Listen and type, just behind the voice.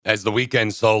As the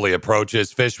weekend slowly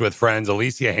approaches, Fish with Friends,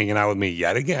 Alicia hanging out with me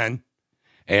yet again.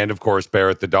 And, of course,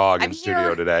 Barrett the dog in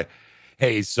studio today.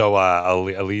 Hey, so,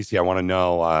 Alicia, I want to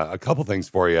know a couple things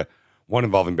for you. One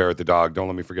involving Barrett the dog. Don't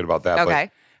let me forget about that. Okay.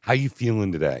 But how you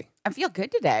feeling today? I feel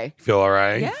good today. You feel all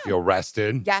right? Yeah. Feel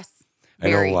rested? Yes.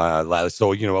 Very. I know, so,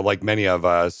 like many of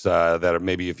us that are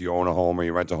maybe if you own a home or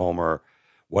you rent a home or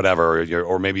whatever,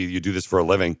 or maybe you do this for a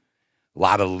living, a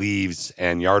lot of leaves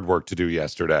and yard work to do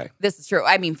yesterday. This is true.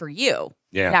 I mean, for you,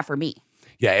 not for me.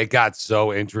 Yeah, it got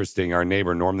so interesting. Our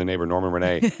neighbor, Norm and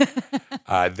Renee,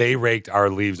 they raked our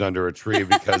leaves under a tree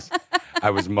because I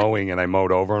was mowing and I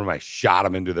mowed over them. I shot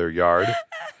them into their yard.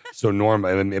 So Norm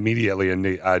immediately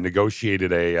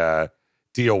negotiated a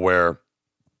deal where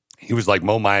he was like,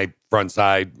 mow my front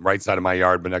side, right side of my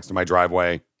yard, but next to my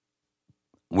driveway,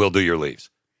 we'll do your leaves.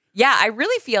 Yeah, I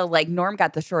really feel like Norm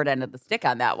got the short end of the stick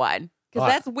on that one because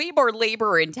that's way more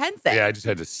labor intensive. Yeah, I just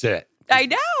had to sit. I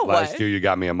know. Last year, you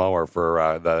got me a mower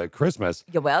for the Christmas.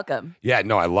 You're welcome. Yeah,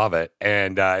 no, I love it.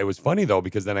 And it was funny, though,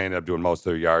 because then I ended up doing most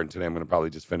of their yard. And today I'm going to probably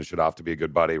just finish it off to be a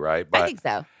good buddy, right? But, I think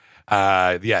so.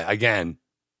 Yeah, again,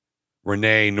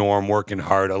 Renee, Norm, working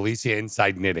hard. Alicia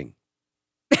inside knitting.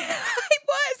 I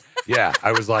was. Yeah,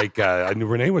 I was like,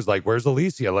 Renee was like, where's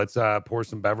Alicia? Let's pour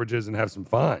some beverages and have some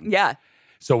fun. Yeah.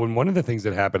 So when one of the things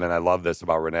that happened, and I love this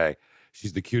about Renee,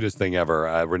 she's the cutest thing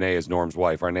ever. Renee is Norm's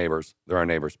wife, our neighbors. They're our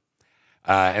neighbors.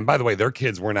 And by the way, their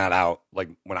kids were not out. Like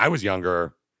when I was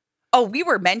younger. Oh, we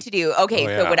were meant to do. Okay, Oh,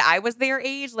 so yeah. when I was their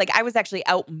age, like I was actually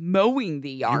out mowing the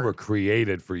yard. You were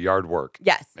created for yard work.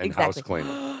 Yes, and exactly. house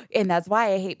cleaning. And that's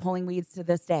why I hate pulling weeds to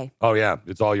this day. Oh, yeah.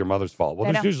 It's all your mother's fault. Well,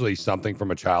 I there's know. usually something from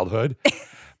a childhood.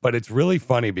 But it's really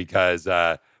funny because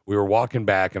we were walking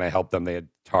back and I helped them. They had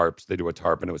tarps. They do a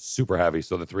tarp and it was super heavy.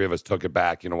 So the three of us took it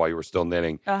back, while you were still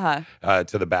knitting to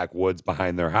the backwoods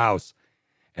behind their house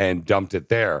and dumped it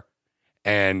there.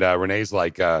 And Renee's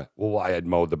like, well, I had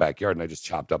mowed the backyard and I just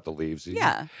chopped up the leaves.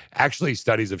 Yeah. Actually,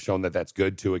 studies have shown that that's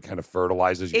good too. It kind of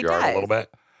fertilizes your yard a little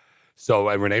bit.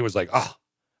 So Renee was like, oh,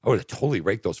 I would have totally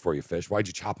raked those for you, Fish. Why'd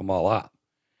you chop them all up?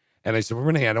 And I said, well,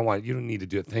 Renee, you don't need to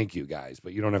do it. Thank you, guys,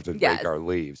 but you don't have to rake our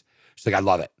leaves. She's like, I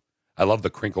love it. I love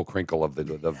the crinkle of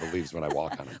the leaves when I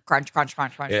walk on them. Crunch, crunch,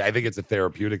 crunch, crunch. I think it's a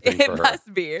therapeutic thing for her. It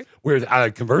must be.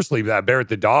 Whereas conversely, Barrett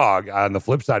the dog, on the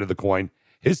flip side of the coin,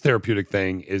 his therapeutic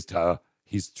thing is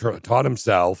he's taught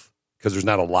himself, because there's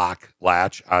not a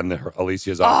latch on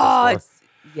Alicia's office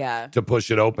door, to push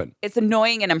it open. It's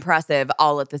annoying and impressive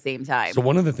all at the same time. So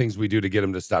one of the things we do to get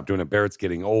him to stop doing it, Barrett's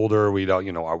getting older. We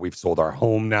don't, we've sold our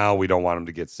home now. We don't want him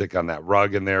to get sick on that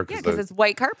rug in there. Because it's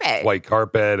white carpet. White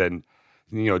carpet and,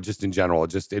 just in general,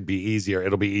 it'd be easier.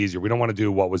 It'll be easier. We don't want to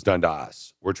do what was done to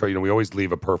us. We're trying, we always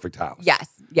leave a perfect house. Yes.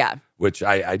 Yeah. Which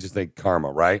I just think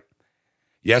karma, right?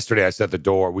 Yesterday, I set the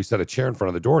door. We set a chair in front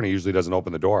of the door, and he usually doesn't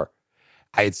open the door.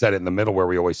 I had set it in the middle where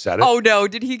we always set it. Oh, no.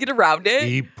 Did he get around it?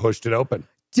 He pushed it open.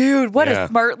 Dude, what a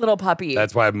smart little puppy.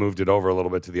 That's why I moved it over a little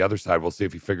bit to the other side. We'll see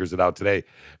if he figures it out today.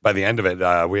 By the end of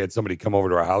it, we had somebody come over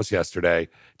to our house yesterday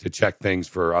to check things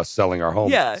for us selling our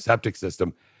home septic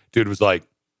system. Dude was like,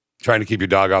 trying to keep your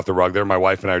dog off the rug there. My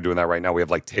wife and I are doing that right now. We have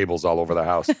like tables all over the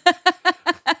house.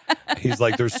 He's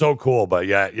like, they're so cool. But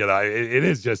yeah, it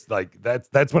is just like,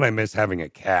 that's when I miss having a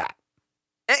cat.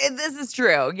 This is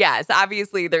true. Yes.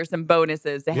 Obviously, there's some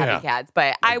bonuses to having cats,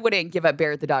 but I wouldn't give up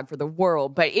Barrett the dog for the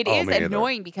world. But it is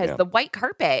annoying because the white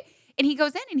carpet, and he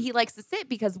goes in and he likes to sit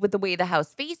because with the way the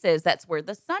house faces, that's where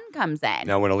the sun comes in.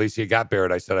 Now, when Alicia got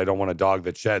Barrett, I said, I don't want a dog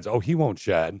that sheds. Oh, he won't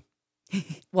shed.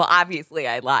 Well, obviously,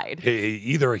 I lied.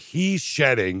 Either he's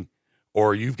shedding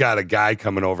or you've got a guy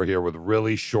coming over here with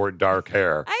really short, dark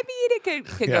hair. I mean, it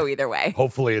could go either way.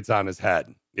 Hopefully, it's on his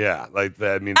head. Yeah. Like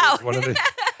that. I mean, it's one of the...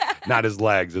 Not his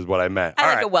legs is what I meant.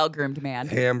 I like a well-groomed man.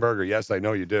 Hamburger. Yes, I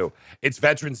know you do. It's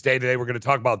Veterans Day today. We're going to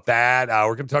talk about that.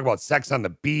 We're going to talk about sex on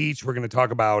the beach. We're going to talk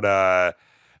about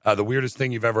the weirdest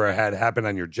thing you've ever had happen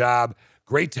on your job.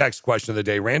 Great text question of the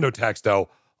day. Rando Texto,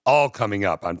 all coming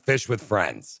up on Fish with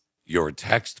Friends. Your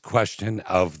text question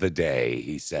of the day,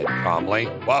 he said calmly.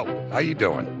 Whoa, how you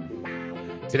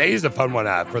doing? Today is a fun one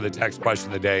for the text question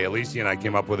of the day. Alicia and I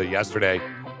came up with it yesterday.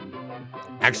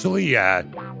 Actually,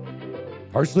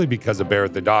 partially because of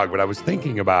Barrett the dog, but I was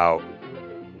thinking about,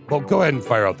 well, go ahead and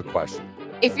fire out the question.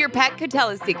 If your pet could tell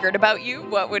a secret about you,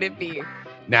 what would it be?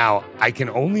 Now, I can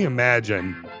only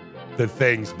imagine the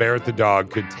things Barrett the dog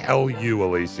could tell you,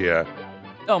 Alicia.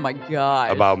 Oh, my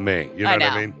God. About me. You know I what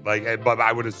I mean? Like, but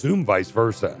I would assume vice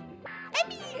versa. I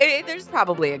mean, there's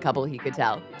probably a couple he could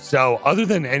tell. So other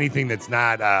than anything that's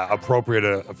not appropriate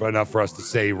enough for us to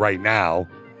say right now,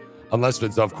 unless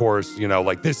it's, of course,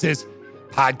 like this is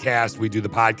podcast. We do the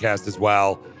podcast as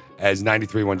well. as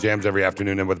 93.1 Jams every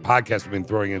afternoon. And with the podcast, we've been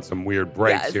throwing in some weird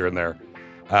breaks here and there.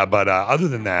 But other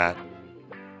than that,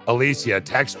 Alicia,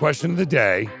 text question of the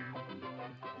day.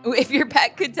 If your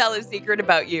pet could tell a secret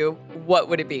about you, what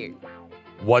would it be?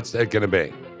 What's it going to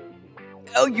be?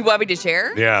 Oh, you want me to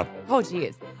share? Yeah. Oh,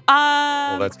 geez.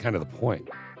 Well, that's kind of the point.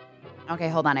 Okay,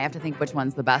 hold on. I have to think which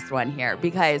one's the best one here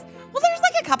because, well, there's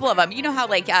like a couple of them. You know how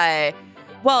like,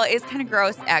 well, it's kind of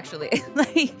gross actually.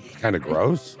 Kind of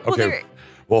gross? Okay.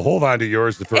 Well, hold on to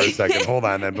yours for a second. Hold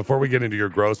on then. Before we get into your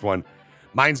gross one,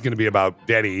 mine's going to be about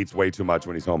Daddy eats way too much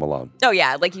when he's home alone. Oh,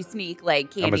 yeah. Like you sneak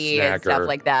like candy and stuff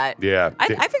like that. Yeah.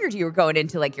 I figured you were going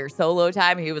into like your solo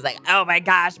time. He was like, oh my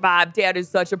gosh, Bob, Dad is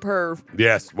such a perv.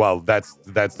 Yes. Well, that's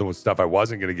the stuff I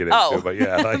wasn't going to get into. But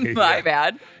yeah. Like, my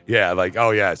bad. Yeah. Like,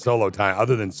 oh, yeah. Solo time.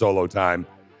 Other than solo time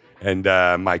and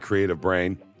my creative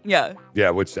brain. Yeah. Yeah.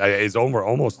 Which is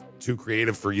almost too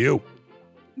creative for you.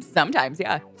 Sometimes.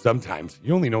 Yeah. Sometimes.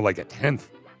 You only know like a tenth.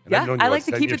 And I like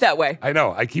to keep it that way. I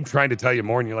know. I keep trying to tell you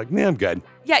more, and you're like, I'm good.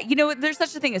 Yeah, there's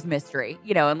such a thing as mystery,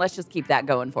 and let's just keep that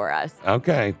going for us.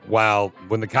 Okay. Well,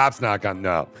 when the cops knock on,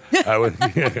 no.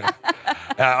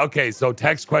 Okay, so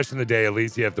text question of the day,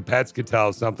 Alicia. If the pets could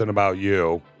tell something about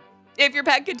you. If your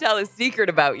pet could tell a secret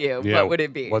about you, what would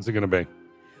it be? What's it going to be?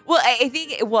 Well, I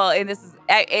think, and this is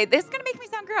going to make me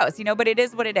sound gross, but it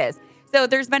is what it is. So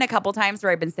there's been a couple times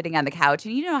where I've been sitting on the couch,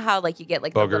 and you know how, like, you get,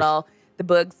 like, the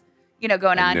bugs.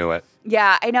 Going on. I knew it.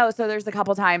 Yeah, I know. So there's a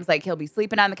couple times like he'll be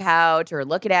sleeping on the couch or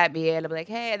looking at me and I'll be like,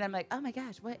 hey, and then I'm like, oh my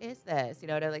gosh, what is this?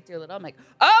 And I like do a little, I'm like,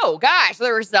 oh gosh,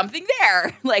 there was something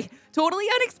there. Like totally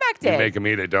unexpected. You make him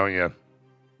eat it, don't you?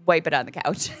 Wipe it on the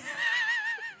couch.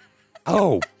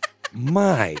 Oh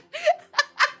my.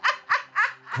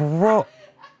 Bro.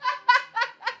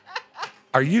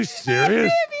 Are you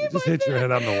serious? You just hit your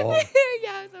head on the wall.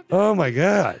 Yeah. Oh my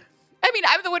God. I mean,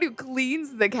 I'm the one who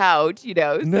cleans the couch,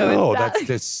 So no, that's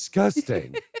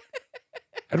disgusting.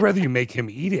 I'd rather you make him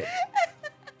eat it.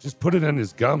 Just put it in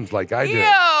his gums like I do. Ew.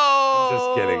 I'm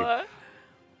just kidding.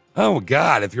 Oh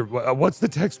God! If you're, what's the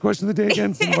text question of the day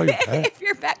again? Something about your pet? If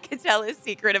your pet could tell a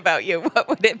secret about you, what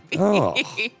would it be? Oh.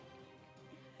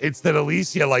 It's that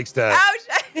Alicia likes to.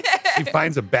 Ouch. She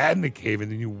finds a bat in the cave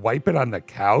and then you wipe it on the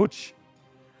couch.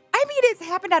 I mean, it's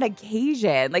happened on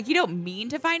occasion. Like, you don't mean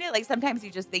to find it. Like, sometimes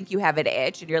you just think you have an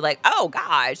itch, and you're like, "Oh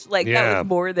gosh!" Like that was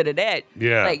more than an itch.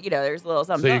 Yeah. Like there's a little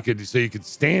something. So you could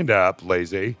stand up,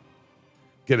 lazy,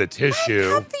 get a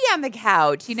tissue, comfy on the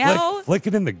couch. flick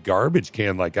it in the garbage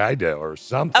can like I do, or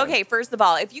something. Okay, first of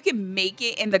all, if you can make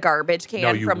it in the garbage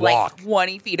can from walk. like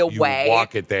 20 feet away, you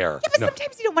walk it there. Yeah, but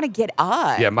sometimes you don't want to get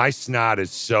up. Yeah, my snot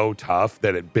is so tough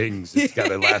that it bings. It's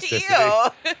got elasticity.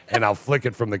 And I'll flick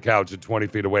it from the couch at 20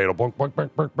 feet away. It'll bonk, bonk,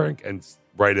 bonk, bonk, bonk, and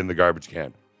right in the garbage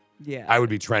can. Yeah. I would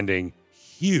be trending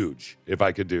huge if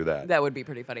I could do that. That would be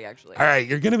pretty funny, actually. All right,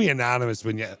 you're going to be anonymous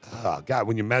when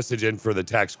you message in for the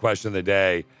text question of the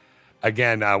day.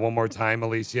 Again, one more time,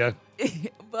 Alicia.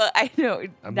 Well, I know,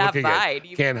 not mine.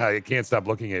 Can't stop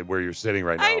looking at where you're sitting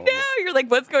right now. I know. You're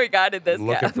like, what's going on in this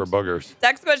Looking couch? for boogers.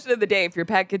 Text question of the day. If your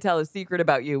pet could tell a secret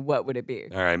about you, what would it be?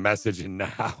 All right, message in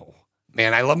now.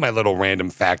 Man, I love my little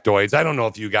random factoids. I don't know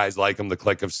if you guys like them, the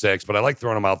click of 6, but I like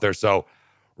throwing them out there. So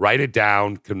write it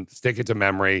down, stick it to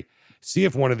memory. See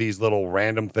if one of these little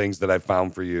random things that I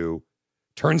found for you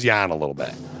turns you on a little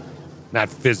bit. Not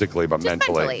physically, but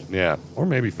mentally. Yeah, or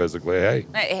maybe physically.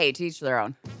 Hey, to each their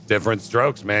own. Different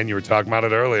strokes, man. You were talking about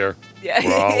it earlier. Yeah.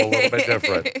 We're all a little bit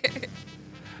different.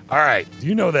 All right. Do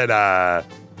you know that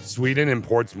Sweden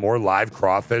imports more live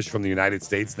crawfish from the United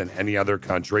States than any other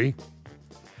country?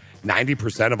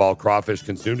 90% of all crawfish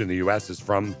consumed in the U.S. is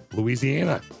from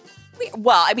Louisiana.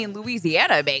 Well, I mean,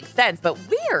 Louisiana makes sense, but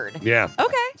weird. Yeah.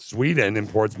 Okay. Sweden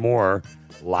imports more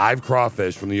live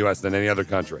crawfish from the U.S. than any other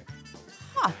country.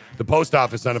 Huh. The post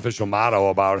office unofficial motto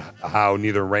about how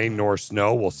neither rain nor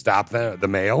snow will stop the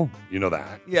mail, you know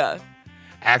that? Yeah.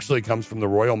 Actually comes from the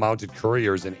Royal Mounted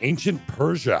Couriers in ancient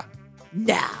Persia.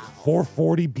 No.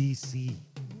 440 BC.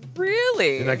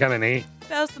 Really? Isn't that kind of neat?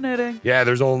 Fascinating. Yeah,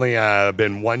 there's only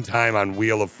been one time on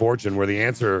Wheel of Fortune where the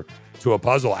answer to a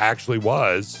puzzle actually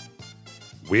was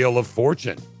Wheel of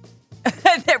Fortune.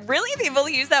 Really? They've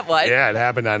only used that once? Yeah, it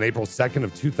happened on April 2nd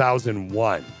of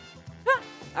 2001. Huh.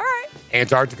 All right.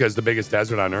 Antarctica is the biggest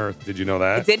desert on Earth. Did you know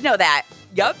that? I did know that.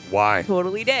 Yep. Why?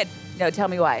 Totally did. No, tell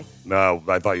me why. No,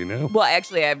 I thought you knew. Well,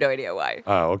 actually, I have no idea why.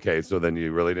 Oh, okay. So then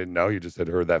you really didn't know? You just had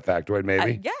heard that factoid,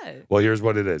 maybe? Yeah. Well, here's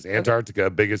what it is. Antarctica,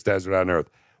 biggest desert on Earth.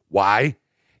 Why?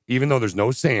 Even though there's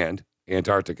no sand,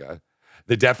 Antarctica,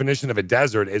 the definition of a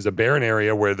desert is a barren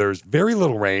area where there's very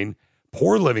little rain,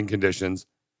 poor living conditions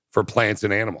for plants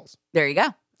and animals. There you go.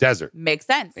 Desert. Makes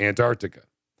sense. Antarctica.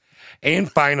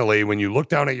 And finally, when you look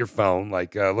down at your phone,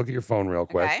 like look at your phone real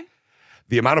quick. Okay.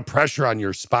 The amount of pressure on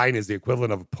your spine is the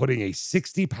equivalent of putting a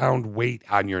 60-pound weight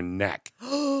on your neck.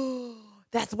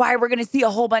 That's why we're going to see a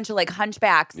whole bunch of like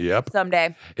hunchbacks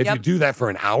someday. If you do that for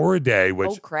an hour a day,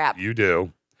 which you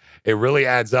do, it really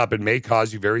adds up and may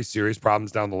cause you very serious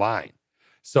problems down the line.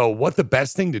 So what the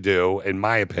best thing to do, in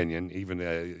my opinion, even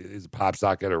is a pop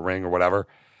socket or ring or whatever,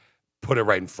 put it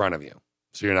right in front of you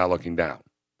so you're not looking down.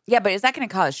 Yeah, but is that going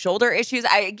to cause shoulder issues?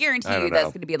 I guarantee you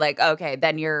that's going to be like, okay,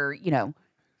 then you're,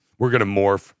 We're going to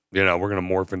morph. We're going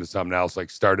to morph into something else, like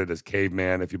started as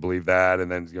caveman, if you believe that.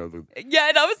 And then, yeah,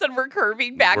 and all of a sudden we're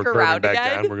curving back around again.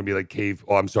 Down. We're going to be like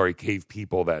cave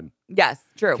people then. Yes,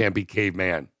 true. Can't be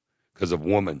caveman because of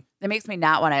woman. That makes me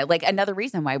not want to, like, another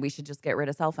reason why we should just get rid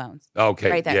of cell phones.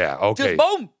 Okay, right there. Yeah, okay. Just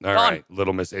boom, all gone. Right,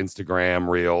 Little Miss Instagram,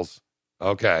 Reels.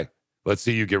 Okay, let's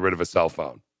see you get rid of a cell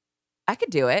phone. I could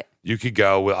do it. You could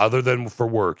go, other than for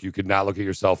work, you could not look at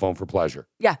your cell phone for pleasure.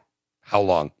 Yeah. How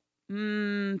long?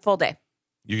 Full day.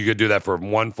 You could do that for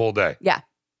one full day. Yeah.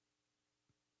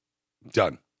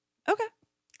 Done. Okay.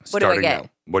 What do I get? Now.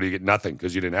 What do you get? Nothing,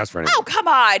 because you didn't ask for anything. Oh, come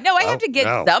on. No, I have to get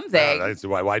something.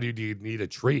 No, why do you need a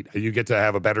treat? You get to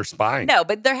have a better spine. No,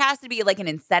 but there has to be like an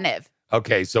incentive.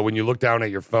 Okay, so when you look down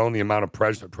at your phone, the amount of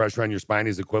pressure on your spine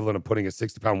is equivalent of putting a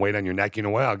 60-pound weight on your neck. You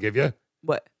know what I'll give you?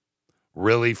 What?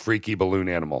 Really freaky balloon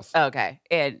animals. Okay.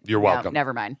 You're welcome. No,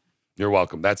 never mind. You're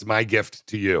welcome. That's my gift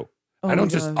to you. Oh, I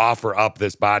don't just offer up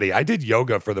this body. I did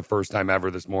yoga for the first time ever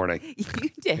this morning. You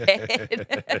did.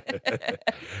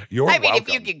 You're welcome.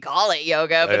 If you can call it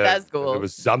yoga, but that's cool. It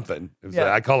was something.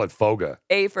 I call it FOGA.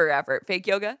 A for effort. Fake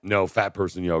yoga? No, fat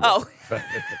person yoga. Oh, that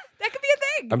could be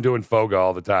a thing. I'm doing FOGA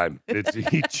all the time.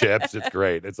 Eat chips. It's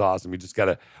great. It's awesome. You just got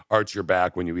to arch your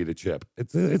back when you eat a chip.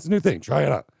 It's a new thing. Try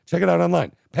it out. Check it out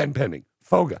online. Patent pending.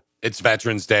 FOGA. It's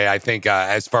Veterans Day. I think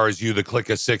as far as you, the clique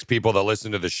of 6 people that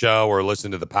listen to the show or listen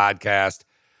to the podcast,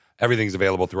 everything's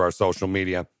available through our social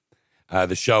media.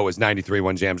 The show is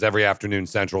 93.1 Jams every afternoon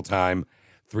Central Time,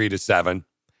 3 to 7.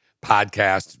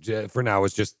 Podcast, for now,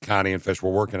 is just Connie and Fish.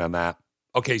 We're working on that.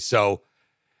 Okay, so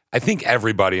I think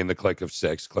everybody in the clique of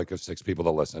 6 people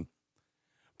that listen,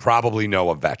 probably know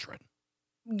a veteran.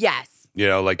 Yes.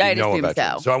 A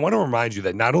veteran. So I want to remind you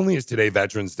that not only is today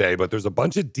Veterans Day, but there's a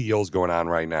bunch of deals going on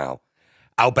right now.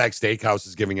 Outback Steakhouse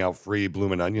is giving out free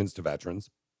Bloomin' Onions to veterans.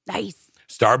 Nice.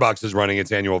 Starbucks is running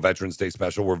its annual Veterans Day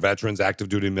special where veterans, active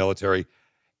duty military,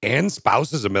 and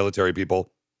spouses of military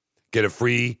people get a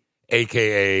free,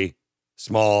 AKA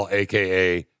small,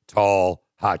 AKA tall,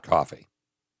 hot coffee.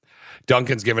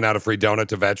 Dunkin's giving out a free donut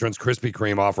to veterans. Krispy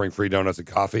Kreme offering free donuts and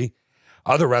coffee.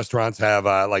 Other restaurants have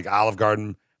like Olive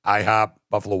Garden, IHOP,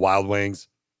 Buffalo Wild Wings,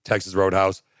 Texas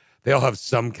Roadhouse. They all have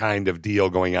some kind of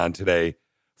deal going on today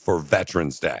for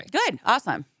Veterans Day. Good.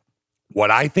 Awesome.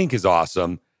 What I think is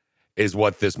awesome is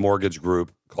what this mortgage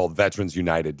group called Veterans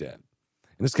United did. And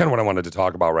this is kind of what I wanted to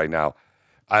talk about right now.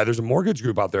 There's a mortgage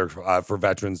group out there for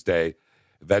Veterans Day,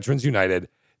 Veterans United.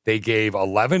 They gave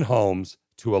 11 homes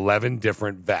to 11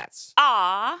 different vets.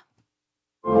 Aww.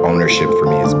 Ownership for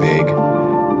me is big.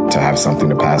 To have something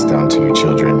to pass down to your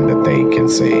children that they can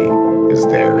say is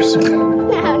theirs. The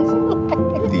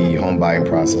home buying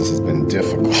process has been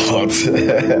difficult.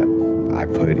 I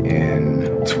put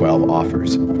in 12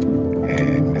 offers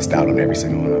and missed out on every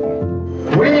single one of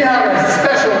them. We have a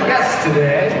special guest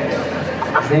today.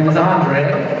 His name is Andre.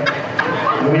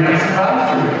 We have a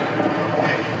surprise for you.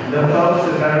 The folks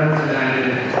at Veterans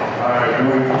United are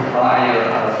going to buy your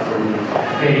house for you.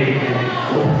 Paid in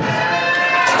full.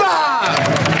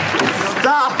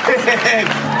 Stop it!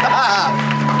 Stop!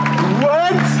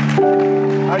 What?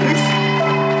 Are you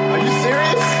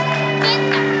serious?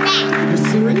 You're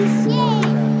serious?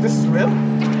 Yay! This is real?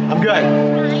 I'm good.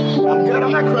 I'm good.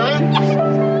 I'm not crying.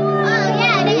 Oh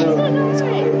yeah, it is.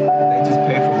 They just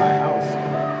paid for my house.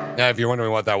 Now, if you're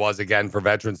wondering what that was, again, for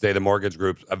Veterans Day, the mortgage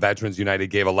group, Veterans United,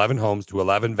 gave 11 homes to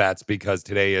 11 vets because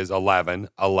today is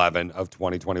 11/11 of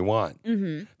 2021.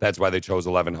 Mm-hmm. That's why they chose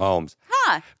 11 homes.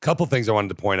 Huh. A couple things I wanted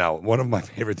to point out. One of my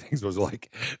favorite things was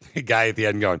like the guy at the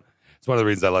end going, it's one of the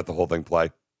reasons I let the whole thing play.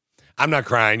 I'm not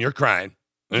crying. You're crying.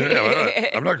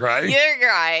 I'm not crying. You're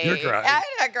crying. You're crying. I'm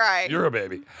not crying. You're a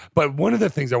baby. But one of the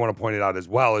things I want to point it out as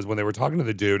well is when they were talking to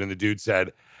the dude and the dude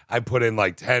said, I put in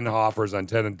like 10 offers on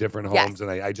 10 different homes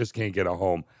and I just can't get a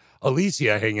home.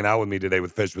 Alicia hanging out with me today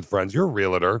with Fish with Friends. You're a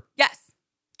realtor. Yes.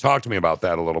 Talk to me about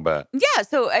that a little bit. Yeah,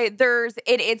 so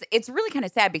it's really kind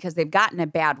of sad because they've gotten a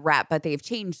bad rep, but they've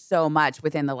changed so much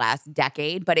within the last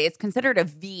decade. But it's considered a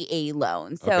VA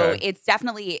loan, so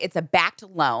it's a backed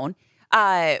loan.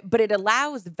 But it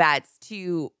allows vets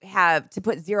to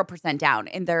put 0% down,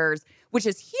 and which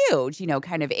is huge,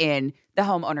 kind of in the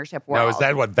home ownership world. Now, is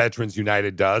that what Veterans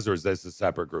United does, or is this a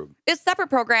separate group? It's a separate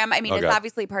program. I mean, It's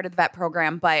obviously part of the vet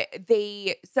program, but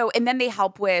and then they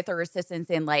help with or assistance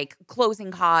in like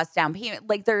closing costs, down payment.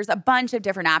 Like there's a bunch of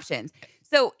different options.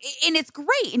 So, and it's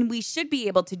great, and we should be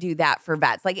able to do that for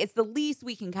vets. Like, it's the least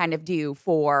we can kind of do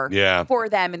for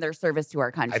them and their service to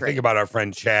our country. I think about our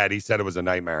friend Chad. He said it was a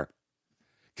nightmare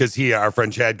because our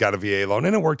friend Chad got a VA loan,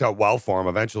 and it worked out well for him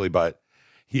eventually, but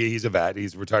he's a vet.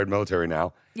 He's retired military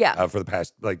now for the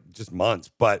past, just months.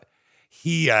 But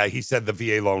he said the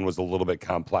VA loan was a little bit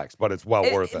complex, but it's well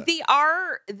worth it. They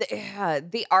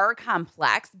are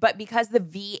complex, but because the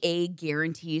VA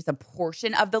guarantees a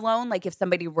portion of the loan, like if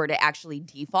somebody were to actually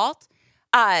default,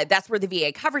 that's where the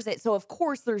VA covers it. So of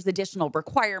course there's additional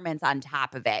requirements on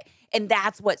top of it. And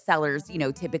that's what sellers,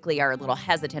 typically are a little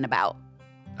hesitant about.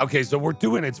 Okay, so we're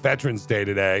doing It's Veterans Day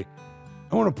today.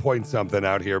 I want to point something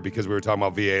out here because we were talking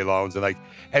about VA loans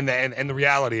and the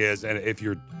reality is, and if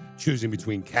you're choosing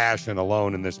between cash and a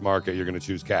loan in this market, you're going to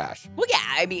choose cash. Well, yeah,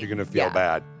 I mean, you're going to feel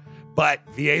bad. But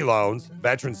VA loans,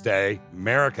 Veterans Day,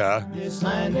 America. This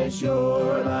land is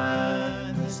your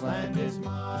land. This land is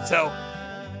mine. So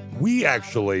we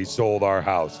actually sold our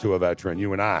house to a veteran,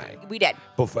 you and I. We did.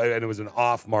 And it was an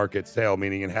off-market sale,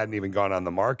 meaning it hadn't even gone on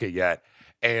the market yet.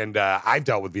 And I've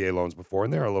dealt with VA loans before,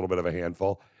 and they're a little bit of a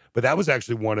handful. But that was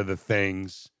actually one of the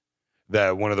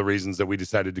reasons that we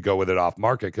decided to go with it off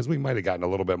market, because we might have gotten a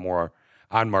little bit more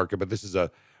on market. But this is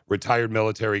a retired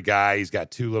military guy. He's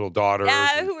got 2 little daughters.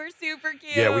 Yeah, who are super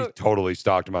cute. Yeah, we totally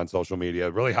stalked him on social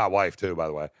media. Really hot wife too, by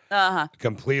the way.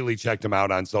 Completely checked him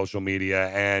out on social media,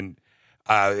 and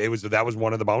that was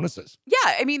one of the bonuses. Yeah,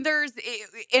 I mean,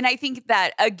 and I think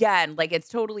that again, like it's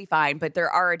totally fine, but there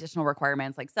are additional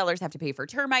requirements. Like sellers have to pay for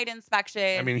termite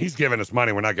inspection. I mean, he's giving us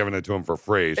money; we're not giving it to him for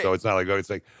free. So it's not like it's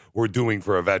like we're doing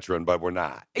for a veteran, but we're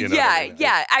not.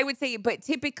 Yeah. I would say, but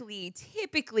typically,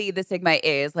 the stigma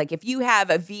is like if you have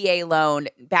a VA loan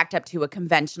backed up to a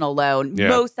conventional loan,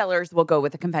 most sellers will go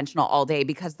with a conventional all day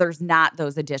because there's not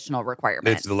those additional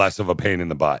requirements. It's less of a pain in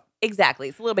the butt. Exactly.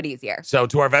 It's a little bit easier. So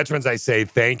to our veterans, I say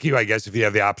thank you. I guess if you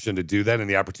have the option to do that and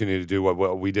the opportunity to do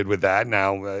what we did with that,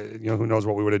 now, who knows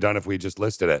what we would have done if we just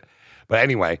listed it. But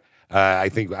anyway, I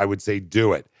think I would say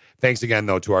do it. Thanks again,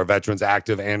 though, to our veterans,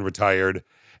 active and retired,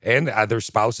 and their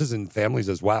spouses and families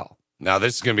as well. Now,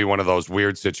 this is going to be one of those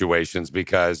weird situations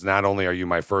because not only are you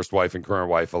my first wife and current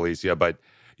wife, Alicia, but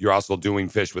you're also doing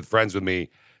Fish with Friends with me.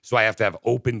 So I have to have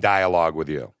open dialogue with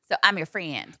you. So I'm your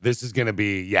friend. This is going to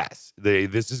be,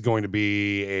 this is going to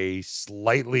be a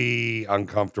slightly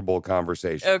uncomfortable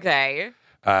conversation. Okay.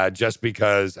 Just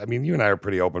because, I mean, you and I are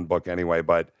pretty open book anyway,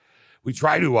 but we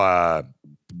try to...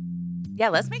 yeah,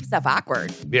 let's make stuff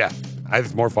awkward. Yeah,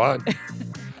 it's more fun.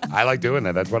 I like doing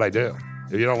that. That's what I do.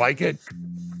 If you don't like it,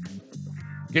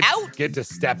 get to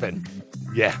stepping.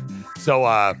 Yeah. So,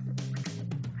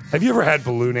 have you ever had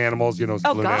balloon animals?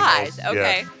 Balloon animals?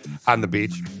 Okay. Yeah. On the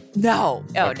beach? No.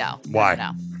 Oh, no.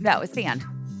 Why? No, it's sand.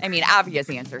 I mean, obvious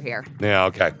answer here. Yeah,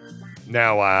 okay.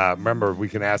 Now, remember, we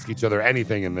can ask each other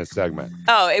anything in this segment.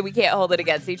 Oh, and we can't hold it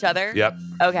against each other? Yep.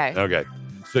 Okay. Okay.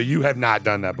 So you have not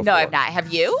done that before? No, I've not.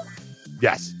 Have you?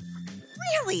 Yes.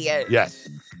 Really? Yes.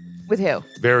 With who?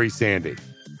 Very Sandy.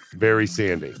 Very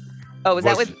Sandy. Oh,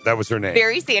 that was her name?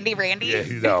 Very Sandy Randy? Yeah,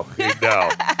 no.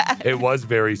 It was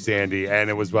Very Sandy, and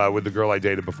it was with the girl I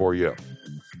dated before you.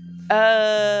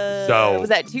 So was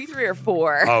that 2, 3, or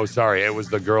 4? Oh, sorry. It was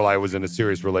the girl I was in a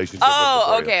serious relationship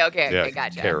with. Okay,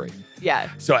 gotcha. Carrie. Yeah.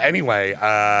 So anyway,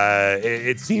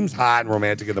 it seems hot and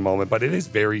romantic at the moment, but it is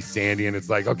very sandy, and it's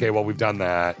like, okay, well, we've done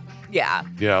that. Yeah.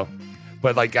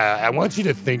 But like, I want you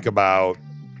to think about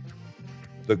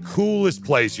the coolest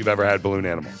place you've ever had balloon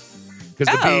animals.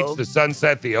 Because the beach, the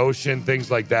sunset, the ocean, things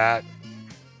like that.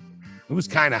 It was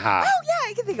kind of hot. Oh,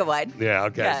 yeah, I can think of one. Yeah,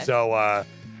 okay. Yeah. So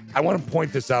I want to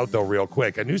point this out, though, real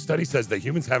quick. A new study says that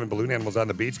humans having balloon animals on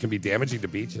the beach can be damaging to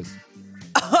beaches.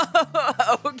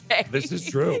 Okay. This is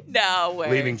true. No way.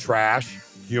 Leaving trash,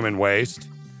 human waste,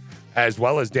 as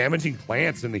well as damaging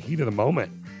plants in the heat of the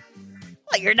moment.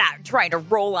 Well, you're not trying to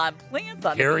roll on plants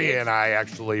on Carrie the beach. and I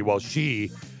actually, she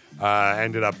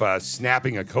ended up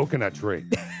snapping a coconut tree.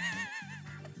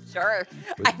 Sure.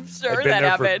 I'm sure I'd been that there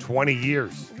happened. for 20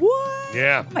 years. What?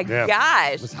 Yeah. Oh my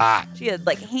gosh. It was hot. She had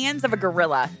like hands of a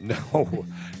gorilla. No,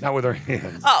 not with her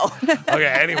hands. Oh. Okay,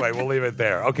 anyway, we'll leave it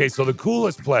there. Okay, so the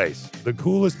coolest place,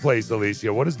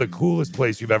 Alicia, what is the coolest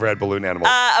place you've ever had balloon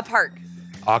animals? A park.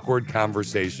 Awkward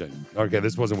conversation. Okay,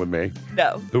 this wasn't with me.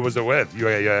 No. Who was it with? You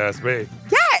asked me.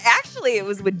 Yeah, actually, it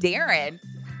was with Darren.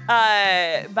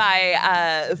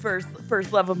 My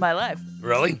first love of my life.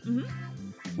 Really? Mm-hmm.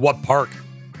 What park?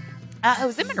 It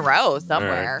was in Monroe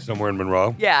somewhere. Right. Somewhere in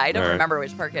Monroe? Yeah, I don't remember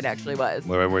which park it actually was.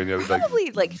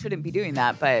 Probably shouldn't be doing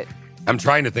that, but I'm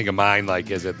trying to think of mine.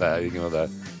 Like, is it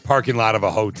the parking lot of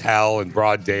a hotel in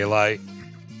broad daylight?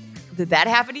 Did that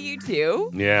happen to you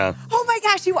too? Yeah. Oh my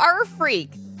gosh, you are a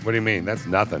freak. What do you mean? That's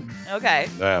nothing. Okay.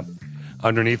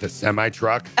 Underneath a semi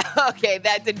truck. Okay,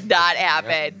 that did not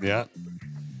happen. Yeah.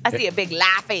 I see a big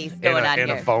laugh face going on in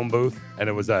here. a phone booth, and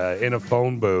it was in a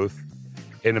phone booth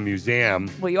in a museum.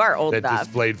 Well, you are old that enough.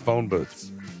 displayed phone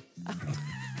booths.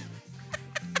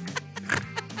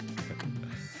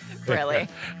 Really?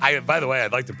 By the way,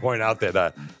 I'd like to point out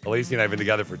that Alicia and I have been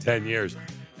together for 10 years,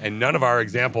 and none of our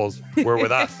examples were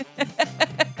with us.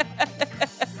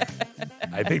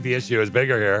 I think the issue is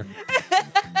bigger here.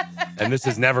 And this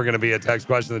is never going to be a text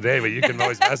question of the day, but you can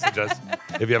always message us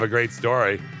if you have a great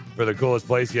story for the coolest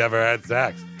place you ever had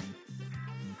sex.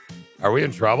 Are we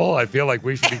in trouble? I feel like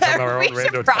we should become our own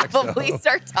random text show. We should probably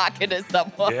start talking to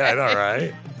someone. Yeah, I know,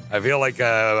 right? I feel like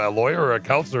a lawyer or a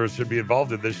counselor should be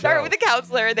involved in this show. Start with a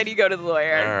counselor, and then you go to the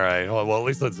lawyer. All right. Well,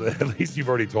 at least you've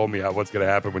already told me what's going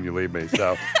to happen when you leave me.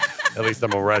 So at least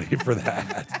I'm all ready for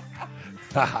that.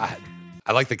 God.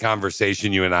 I like the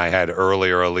conversation you and I had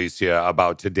earlier, Alicia,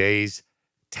 about today's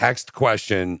text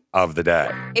question of the day.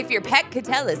 If your pet could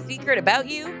tell a secret about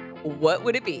you, what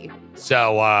would it be?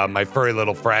 So, my furry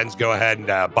little friends, go ahead and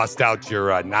bust out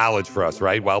your knowledge for us,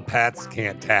 right? Well, pets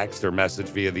can't text or message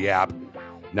via the app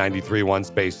 931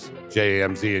 space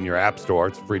JAMZ in your app store.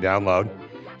 It's a free download.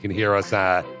 You can hear us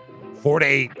 4 to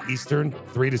 8 Eastern,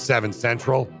 3 to 7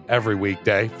 Central every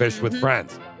weekday. Fish with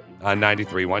Friends on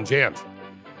 93.1 Jams.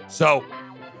 So,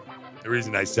 the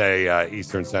reason I say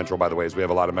Eastern Central, by the way, is we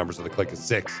have a lot of members of the Click of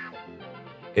Six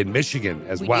in Michigan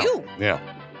as well. Do. Yeah.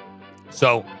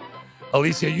 So,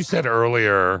 Alicia, you said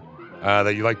earlier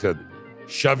that you like to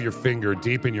shove your finger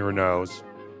deep in your nose.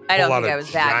 I don't think I was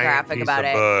that graphic about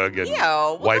it.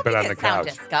 And wipe it on the couch.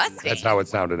 Disgusting. That's how it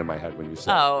sounded in my head when you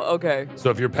said it. Oh, okay. So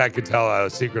if your pet could tell a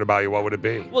secret about you, what would it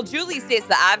be? Well, Julie states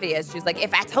the obvious. She's like,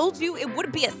 if I told you, it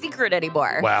wouldn't be a secret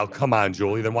anymore. Well, come on,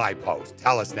 Julie. Then why post?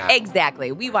 Tell us now.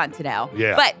 Exactly. We want to know.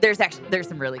 Yeah. But there's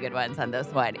some really good ones on this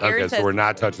one. Okay, so we're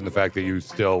not touching the fact that you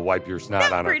still wipe your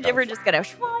snot on our couch. We're just going to...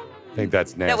 I think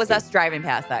that's nasty. That was us driving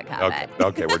past that comment.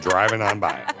 Okay, we're driving on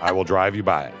by it. I will drive you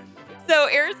by it. So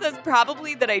Erin says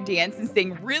probably that I dance and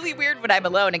sing really weird when I'm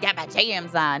alone and got my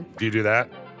jams on. Do you do that?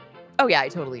 Oh, yeah, I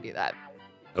totally do that.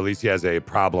 Alicia has a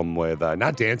problem with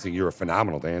not dancing. You're a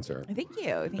phenomenal dancer. Thank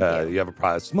you. Thank you. You have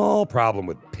a small problem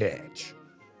with pitch.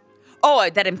 Oh,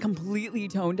 that I'm completely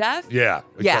tone deaf? Yeah,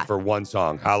 except for one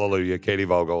song, Hallelujah. Katie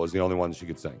Vogel is the only one she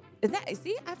could sing.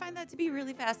 See, I find that to be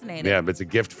really fascinating. Yeah, but it's a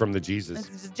gift from the Jesus.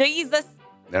 It's Jesus.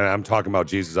 And I'm talking about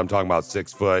Jesus. I'm talking about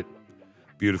 6 foot,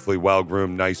 beautifully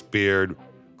well-groomed, nice beard,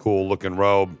 cool-looking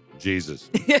robe, Jesus.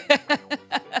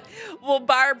 Well,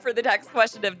 Barb, for the text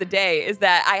question of the day, is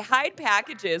that I hide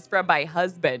packages from my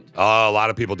husband. Oh, a lot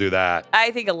of people do that.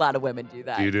 I think a lot of women do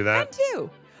that. Do you do that? I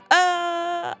do.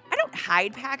 I don't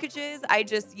hide packages. I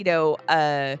just, take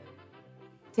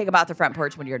them out the front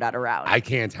porch when you're not around. I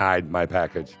can't hide my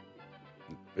package.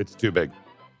 It's too big.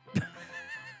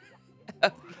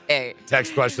 Okay.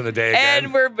 Text question of the day again.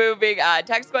 And we're moving on.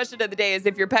 Text question of the day is,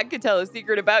 if your pet could tell a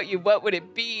secret about you, what would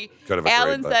it be?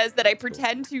 Alan says that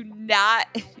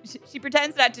she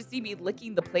pretends not to see me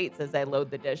licking the plates as I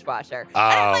load the dishwasher. And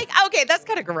I'm like, okay, that's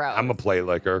kind of gross. I'm a plate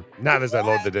licker. Not as I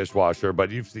load the dishwasher, but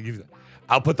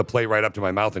I'll put the plate right up to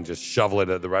my mouth and just shovel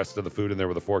the rest of the food in there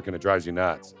with a fork, and it drives you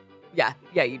nuts. Yeah,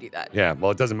 you do that. Yeah,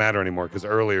 well, it doesn't matter anymore because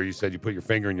earlier you said you put your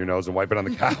finger in your nose and wipe it on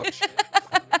the couch.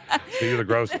 So you're the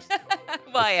grossest.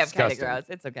 Well, I am kind of gross.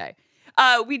 It's okay.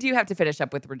 We do have to finish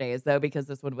up with Renee's, though, because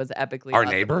this one was epically Our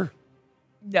awesome. neighbor?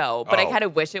 No, but I kind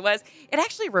of wish it was. It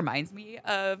actually reminds me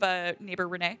of neighbor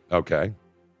Renee. Okay.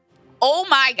 Oh,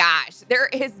 my gosh. There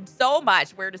is so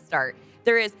much where to start.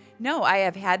 There is, no, I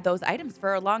have had those items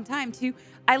for a long time, too.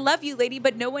 I love you, lady,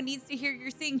 but no one needs to hear you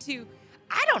sing, too.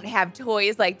 I don't have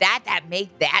toys like that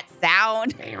make that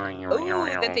sound.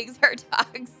 Ooh, the things our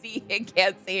dogs see and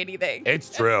can't say anything. It's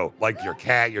true. Like your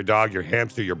cat, your dog, your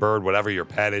hamster, your bird, whatever your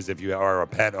pet is, if you are a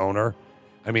pet owner.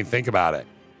 I mean, think about it.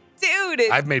 Dude.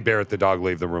 I've made Barrett the dog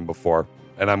leave the room before,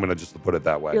 and I'm going to just put it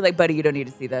that way. You're like, buddy, you don't need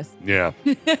to see this. Yeah.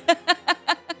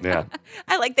 Yeah.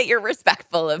 I like that you're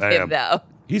respectful of him, though.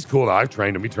 He's cool, though. I've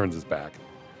trained him. He turns his back.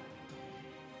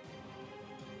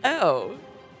 Oh.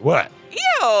 What? Ew.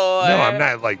 No, I'm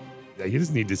not like, he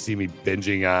doesn't need to see me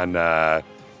binging on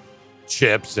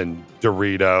chips and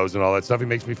Doritos and all that stuff. He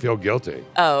makes me feel guilty.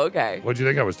 Oh, okay. What'd you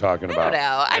think I was talking about?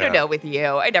 I don't know with you.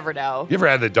 I never know. You ever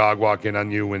had the dog walk in on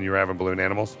you when you were having balloon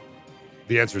animals?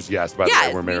 The answer is yes, by the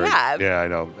way, we're married. We have. Yeah, I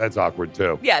know. That's awkward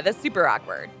too. Yeah, that's super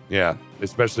awkward. Yeah,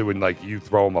 especially when like you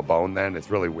throw them a bone then. It's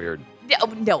really weird.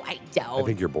 No, I don't. I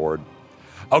think you're bored.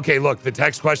 Okay, look, the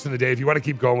text question of the day, if you want to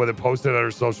keep going with it, post it on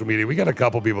our social media. We got a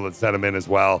couple people that sent them in as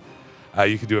well.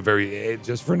 You can do it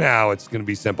just for now, it's going to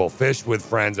be simple.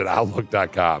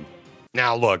 fishwithfriends@outlook.com.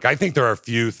 Now, look, I think there are a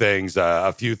few things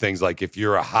like if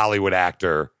you're a Hollywood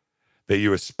actor that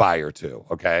you aspire to,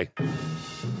 okay?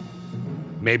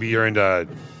 Maybe you're into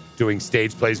doing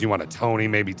stage plays. You want a Tony,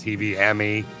 maybe TV,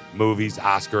 Emmy, movies,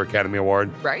 Oscar, Academy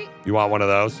Award. Right. You want one of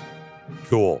those?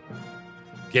 Cool.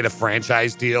 Get a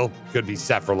franchise deal. Could be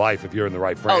set for life if you're in the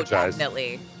right franchise. Oh,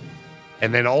 definitely.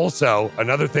 And then also,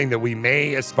 another thing that we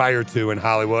may aspire to in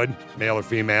Hollywood, male or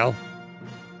female,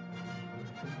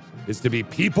 is to be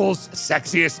people's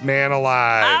sexiest man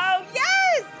alive. Oh,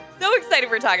 yes! So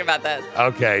excited we're talking about this.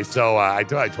 Okay, so I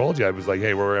told you, I was like,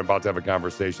 hey, we're about to have a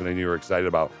conversation and you were excited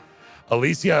about.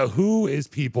 Alicia, who is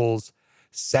people's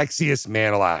sexiest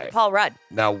man alive? Paul Rudd.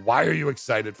 Now, why are you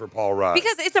excited for Paul Rudd?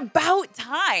 Because it's about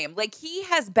time. Like, he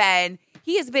has been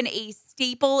a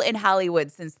staple in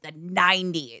Hollywood since the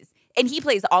 90s. And he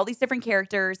plays all these different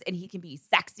characters, and he can be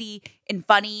sexy and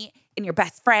funny and your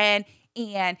best friend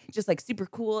and just like super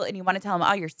cool. And you want to tell him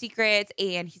all your secrets,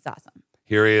 and he's awesome.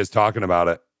 Here he is talking about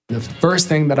it. The first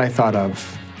thing that I thought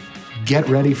of, get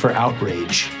ready for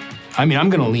outrage. I mean, I'm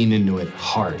going to lean into it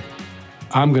hard.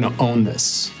 I'm going to own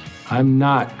this. I'm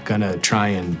not going to try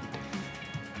and,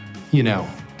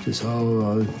 just,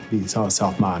 be so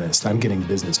self-modest. I'm getting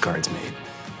business cards made.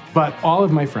 But all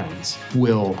of my friends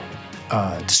will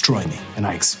destroy me, and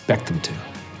I expect them to.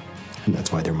 And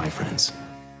that's why they're my friends.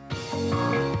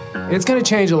 It's going to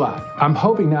change a lot. I'm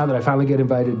hoping now that I finally get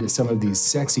invited to some of these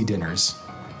sexy dinners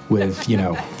with,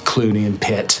 Clooney and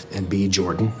Pitt and B.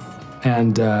 Jordan.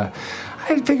 And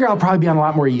I figure I'll probably be on a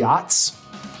lot more yachts.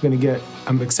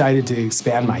 I'm excited to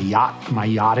expand my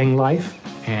yachting life.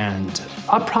 And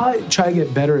I'll probably try to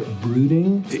get better at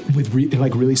brooding with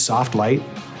really soft light.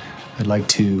 I'd like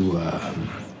to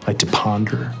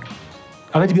ponder.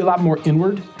 I'd like to be a lot more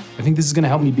inward. I think this is going to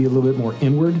help me be a little bit more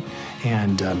inward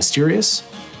and mysterious.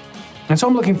 And so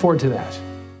I'm looking forward to that.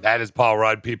 That is Paul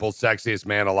Rudd, people's sexiest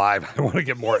man alive. I want to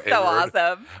get more inward. So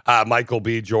awesome. Michael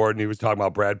B. Jordan, he was talking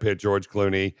about Brad Pitt, George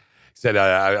Clooney. He said,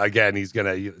 again, he's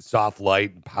going to soft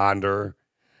light, ponder,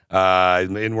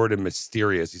 inward and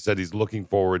mysterious. He said he's looking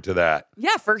forward to that.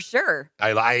 Yeah, for sure.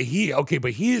 But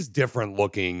he is different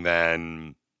looking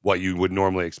than what you would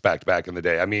normally expect back in the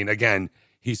day. I mean, again,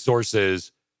 he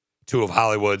sources two of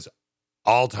Hollywood's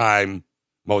all-time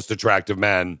most attractive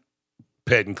men,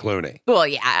 Pitt and Clooney. Well,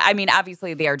 yeah. I mean,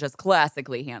 obviously, they are just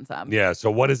classically handsome. Yeah.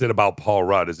 So what is it about Paul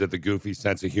Rudd? Is it the goofy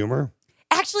sense of humor?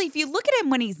 Actually, if you look at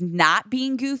him when he's not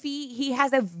being goofy, he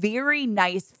has a very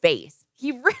nice face.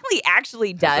 He really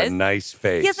actually does. He has a nice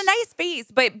face. He has a nice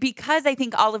face, but because I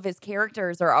think all of his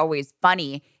characters are always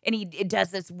funny and he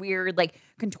does this weird like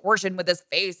contortion with his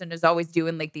face and is always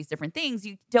doing like these different things,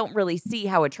 you don't really see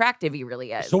how attractive he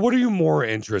really is. So what are you more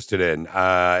interested in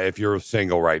if you're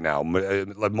single right now?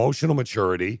 Emotional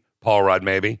maturity, Paul Rudd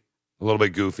maybe? A little bit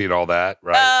goofy and all that,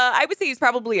 right? I would say he's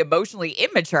probably emotionally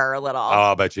immature a little.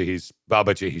 Oh, I'll bet you he's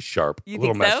sharp. You a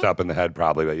little think so? messed up in the head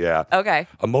probably, but yeah. Okay.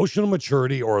 Emotional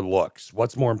maturity or looks?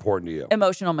 What's more important to you?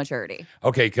 Emotional maturity.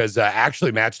 Okay, because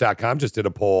actually Match.com just did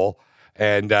a poll,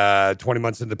 and 20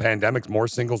 months into the pandemic, more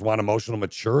singles want emotional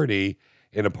maturity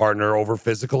in a partner over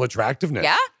physical attractiveness.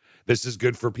 Yeah? This is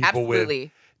good for people Absolutely.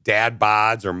 with dad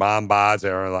bods or mom bods.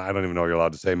 Or I don't even know you're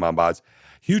allowed to say mom bods.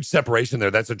 Huge separation there.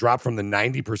 That's a drop from the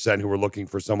 90% who were looking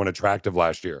for someone attractive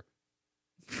last year.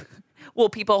 Well,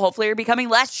 people hopefully are becoming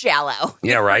less shallow.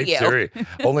 Yeah, right? You. Seriously.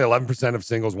 Only 11% of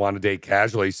singles want to date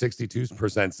casually.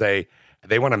 62% say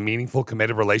they want a meaningful,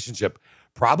 committed relationship,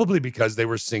 probably because they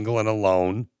were single and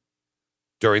alone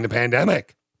during the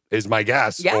pandemic, is my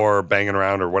guess, Yeah. or banging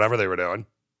around or whatever they were doing.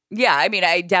 Yeah, I mean,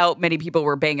 I doubt many people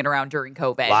were banging around during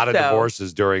COVID. A lot of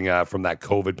divorces during from that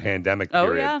COVID pandemic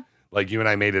period. Oh, yeah. Like you and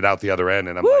I made it out the other end,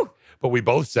 and I'm Woo. like, but we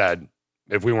both said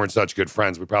if we weren't such good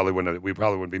friends, we probably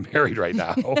wouldn't be married right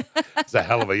now. It's a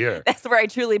hell of a year. That's where I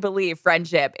truly believe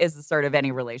friendship is the start of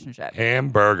any relationship.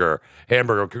 Hamburger.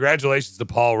 Congratulations to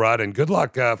Paul Rudd, and good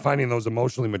luck finding those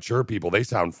emotionally mature people. They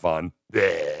sound fun.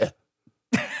 The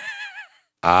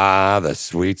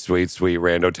sweet, sweet, sweet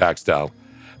rando texto.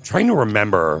 I'm trying to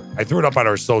remember. I threw it up on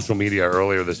our social media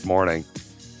earlier this morning.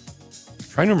 I'm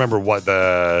trying to remember what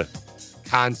the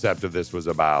concept of this was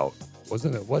about.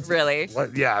 wasn't it? What's really?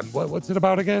 What's it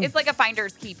about again? It's like a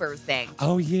finders keepers thing.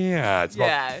 Oh yeah, it's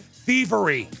about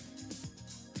thievery,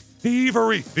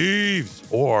 thieves,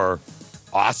 or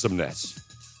awesomeness.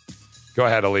 Go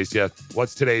ahead, Alicia.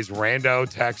 What's today's rando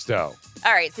texto?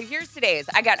 All right, so here's today's.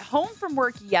 I got home from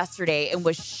work yesterday and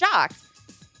was shocked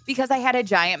because I had a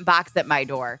giant box at my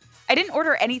door. I didn't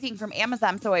order anything from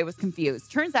Amazon, so I was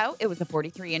confused. Turns out it was a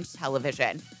 43-inch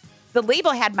television. The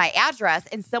label had my address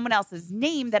and someone else's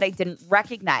name that I didn't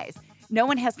recognize. No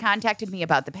one has contacted me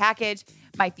about the package.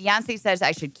 My fiance says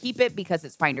I should keep it because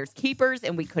it's finders keepers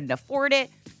and we couldn't afford it.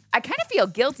 I kind of feel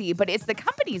guilty, but it's the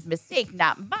company's mistake,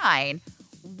 not mine.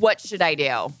 What should I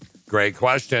do? Great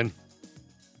question.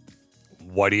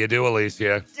 What do you do,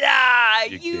 Alicia?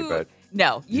 You keep it.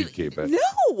 No. You keep it. No.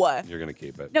 You're going to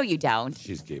keep it. No, you don't.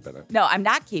 She's keeping it. No, I'm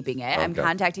not keeping it. Okay. I'm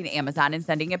contacting Amazon and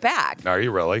sending it back. Are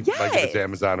you really? Yes. Like if it's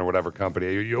Amazon or whatever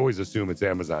company. You always assume it's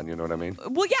Amazon. You know what I mean?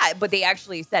 Well, yeah, but they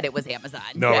actually said it was Amazon.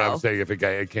 No, so. I'm saying if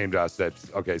it came to us,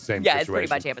 that's okay. Same yeah, situation. it's pretty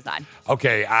much Amazon.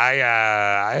 Okay,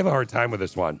 I have a hard time with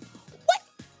this one. What?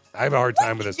 I have a hard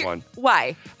time with this one.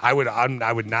 Why? I would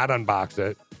not unbox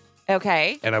it.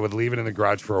 Okay. And I would leave it in the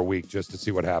garage for a week just to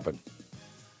see what happened.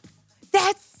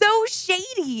 That's so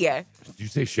shady. Did you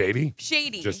say shady?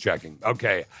 Shady. Just checking.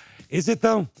 Okay. Is it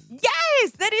though?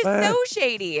 Yes, that is so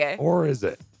shady. Or is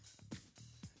it?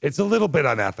 It's a little bit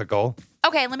unethical.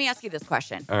 Okay, let me ask you this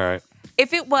question. All right.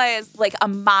 If it was like a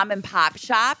mom and pop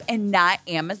shop and not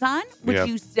Amazon, would Yep.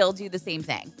 you still do the same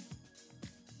thing?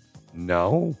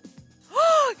 No.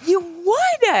 You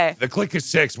would. The click is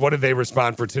 6. What did they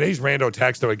respond for today's rando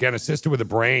texto? Again, a sister with a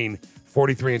brain,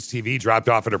 43-inch TV dropped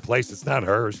off at her place. It's not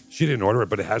hers. She didn't order it,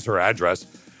 but it has her address.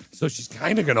 So she's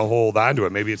kind of going to hold on to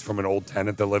it. Maybe it's from an old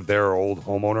tenant that lived there or old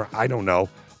homeowner. I don't know.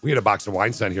 We had a box of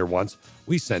wine sent here once.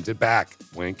 We sent it back.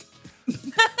 Wink.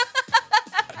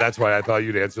 That's why I thought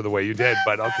you'd answer the way you did,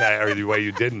 but okay, or the way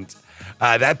you didn't.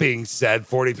 That being said,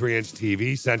 43-inch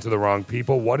TV sent to the wrong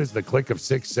people. What is the click of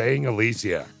 6 saying,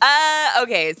 Alicia?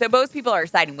 Okay, so most people are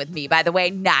siding with me, by the way,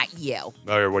 not you.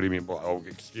 Oh, what do you mean? Oh,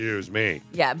 excuse me.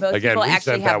 Yeah, most Again, people we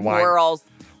actually sent that have wine. morals.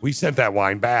 We sent that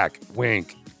wine back.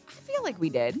 Wink. I feel like we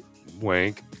did.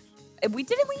 Wink. Didn't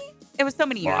we? It was so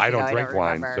many years Well, I ago. don't drink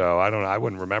wine, remember. so I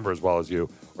wouldn't remember as well as you.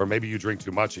 Or maybe you drink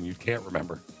too much and you can't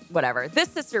remember. Whatever. This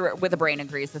sister with a brain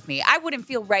agrees with me. I wouldn't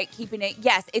feel right keeping it.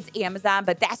 Yes, it's Amazon,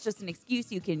 but that's just an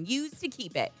excuse you can use to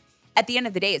keep it. At the end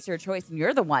of the day, it's your choice, and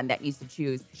you're the one that needs to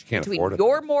choose between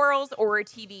your morals or a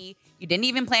TV you didn't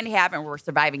even plan to have, and we're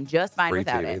surviving just fine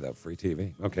without it. Free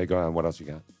TV. Okay, go on. What else you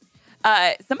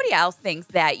got? Somebody else thinks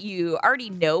that you already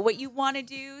know what you want to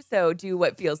do, so do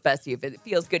what feels best to you. If it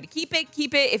feels good to keep it,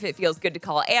 keep it. If it feels good to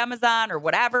call Amazon or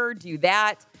whatever, do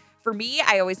that. For me,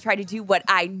 I always try to do what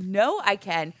I know I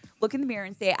can. Look in the mirror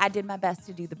and say, I did my best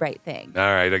to do the right thing. All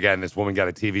right. Again, this woman got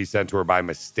a TV sent to her by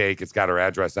mistake. It's got her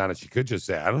address on it. She could just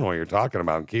say, I don't know what you're talking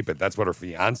about, and keep it. That's what her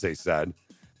fiance said.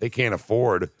 They can't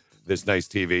afford this nice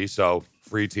TV, so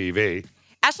free TV.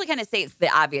 Ashley kind of states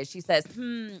the obvious. She says,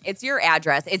 it's your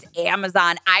address. It's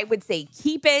Amazon. I would say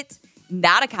keep it.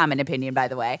 Not a common opinion, by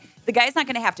the way. The guy's not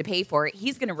going to have to pay for it.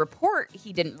 He's going to report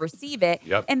he didn't receive it,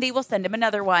 and they will send him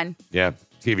another one. Yeah,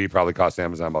 TV probably costs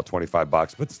Amazon about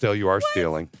 $25, but still, you are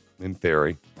stealing, in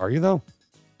theory. Are you, though?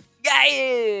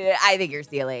 I think you're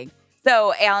stealing.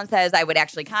 So Alan says, I would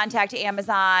actually contact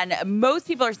Amazon. Most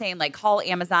people are saying, like, call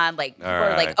Amazon. Like, people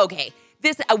are like, okay,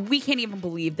 this we can't even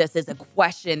believe this is a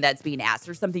question that's being asked.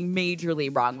 There's something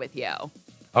majorly wrong with you.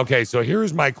 Okay, so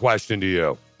here's my question to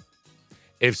you.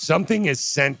 If something is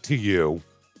sent to you,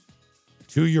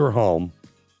 to your home,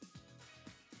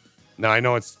 now I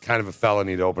know it's kind of a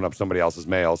felony to open up somebody else's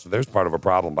mail, so there's part of a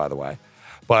problem, by the way.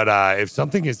 But if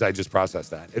something is, I just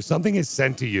processed that. If something is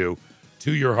sent to you,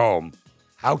 to your home,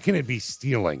 how can it be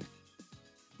stealing?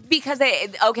 Because,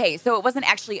 so it wasn't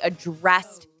actually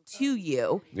addressed to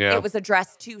you. Yeah. It was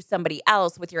addressed to somebody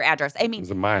else with your address. I mean, It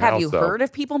was in my have house, you though. heard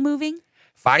of people moving?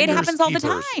 Finders It happens all the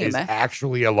Keepers time. is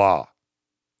actually a law.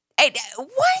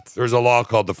 What? There's a law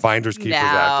called the Finders Keepers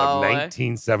Act of No.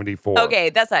 1974. Okay,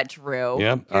 that's not true.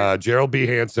 Yeah. Gerald B.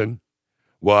 Hansen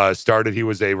he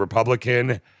was a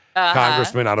Republican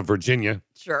congressman out of Virginia.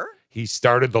 Sure. He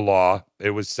started the law.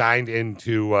 It was signed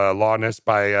into lawness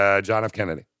by John F.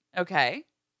 Kennedy. Okay.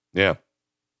 Yeah.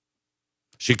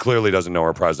 She clearly doesn't know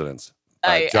her presidents.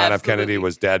 I John F. Kennedy absolutely-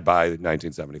 was dead by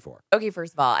 1974. Okay,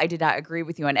 first of all, I did not agree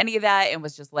with you on any of that and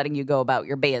was just letting you go about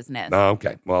your business. Oh,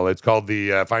 okay. Well, it's called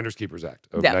the Finders Keepers Act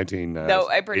of 1989. No,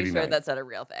 I'm pretty sure that's not a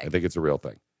real I thing. think it's a real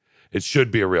thing. It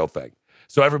should be a real thing.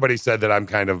 So everybody said that I'm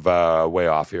kind of way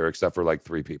off here, except for like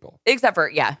 3 people. Except for,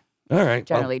 yeah. All right.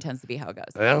 Generally tends to be how it goes.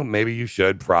 Well, maybe you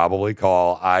should probably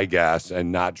call, I guess,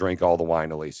 and not drink all the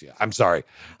wine, Alicia. I'm sorry.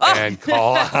 And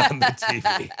call on the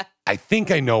TV. I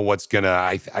think I know what's going to,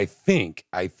 I think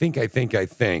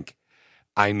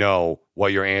I know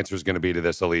what your answer is going to be to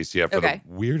this, Alicia. For the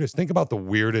weirdest, think about the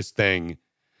weirdest thing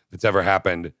that's ever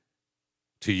happened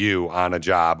to you on a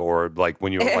job, or like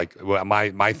when you like, well,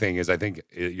 my thing is, I think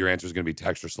your answer is going to be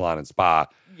Texture Salon and Spa.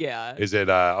 Yeah. Is it,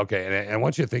 okay. And I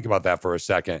want you to think about that for a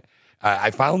second.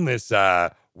 I found this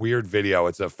weird video.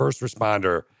 It's a first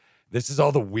responder. This is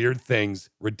all the weird things,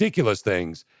 ridiculous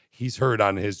things he's heard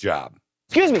on his job.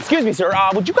 Excuse me, sir.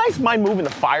 Would you guys mind moving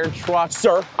the fire truck?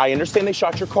 Sir, I understand they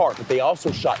shot your car, but they also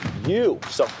shot you.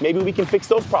 So maybe we can fix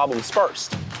those problems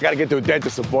first. I gotta get to a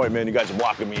dentist appointment. You guys are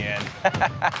blocking me in.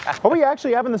 Are we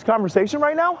actually having this conversation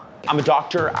right now? I'm a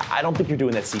doctor. I don't think you're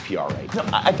doing that CPR right. No,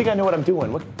 I think I know what I'm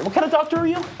doing. What kind of doctor are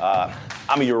you?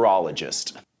 I'm a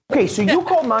urologist. Okay, so you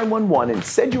called 911 and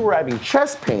said you were having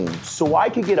chest pain, so I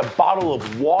could get a bottle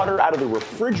of water out of the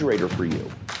refrigerator for you.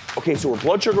 Okay, so her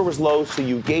blood sugar was low, so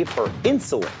you gave her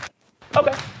insulin.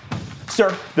 Okay. Sir,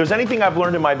 if there's anything I've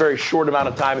learned in my very short amount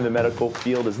of time in the medical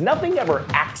field is nothing ever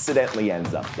accidentally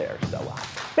ends up there. So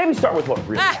maybe start with what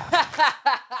really happened.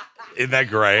 Isn't that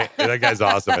great? That guy's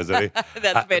awesome, isn't he?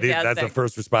 That's fantastic. That's a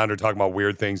first responder talking about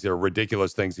weird things. They're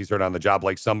ridiculous things he's heard on the job.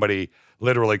 Like somebody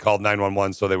literally called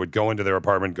 911 so they would go into their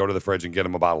apartment, go to the fridge, and get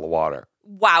him a bottle of water.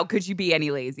 Wow, could you be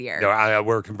any lazier?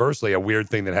 Where conversely, a weird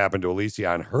thing that happened to Alicia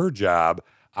on her job,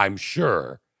 I'm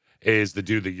sure, is the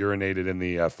dude that urinated in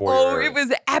the foyer. Oh, it was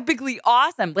epically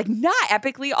awesome. Like, not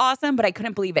epically awesome, but I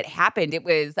couldn't believe it happened. It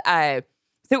was,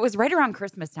 so it was right around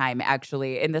Christmas time,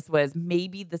 actually. And this was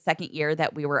maybe the second year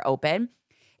that we were open.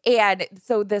 And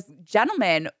so this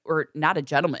gentleman, or not a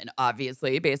gentleman,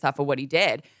 obviously, based off of what he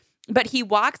did, but he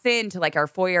walks into like our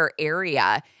foyer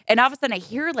area, and all of a sudden I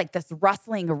hear like this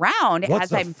rustling around.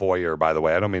 What's a foyer, by the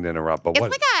way? I don't mean to interrupt, but it's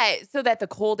like so that the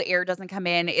cold air doesn't come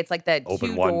in. It's like the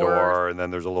open one door, and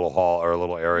then there's a little hall or a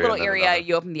little area.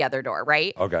 You open the other door,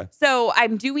 right? Okay. So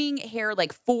I'm doing hair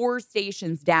like 4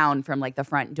 stations down from like the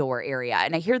front door area,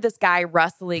 and I hear this guy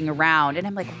rustling around, and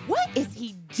I'm like, what is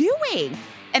he doing?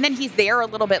 And then he's there a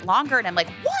little bit longer, and I'm like,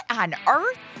 what on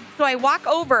earth? So I walk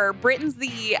over. Britton's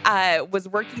was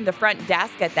working the front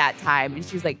desk at that time, and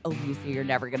she's like, Alicia, you're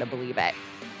never going to believe it.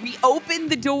 We open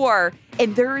the door,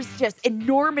 and there's just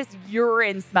enormous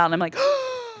urine smell. And I'm like,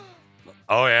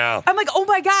 oh, yeah. I'm like, oh,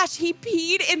 my gosh, he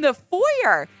peed in the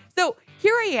foyer. So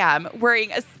here I am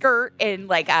wearing a skirt and,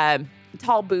 like,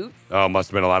 tall boots. Oh, must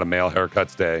have been a lot of male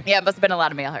haircuts day. Yeah, it must have been a lot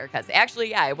of male haircuts.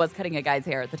 Actually, yeah, I was cutting a guy's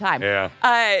hair at the time. Yeah.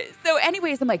 So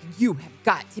anyways, I'm like, you have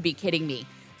got to be kidding me.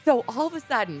 So all of a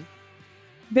sudden,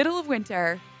 middle of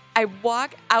winter, I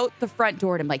walk out the front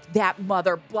door and I'm like, that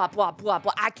mother, blah, blah, blah,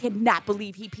 blah. I cannot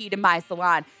believe he peed in my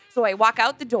salon. So I walk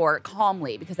out the door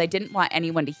calmly because I didn't want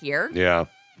anyone to hear. Yeah.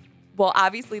 Well,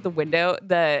 obviously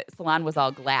the salon was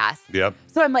all glass. Yep.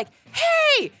 So I'm like,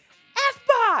 hey,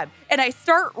 F-bomb. And I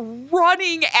start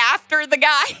running after the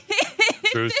guy.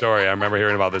 True story. I remember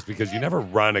hearing about this because you never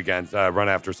run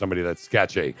after somebody that's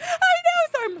sketchy. I know.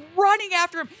 So I'm running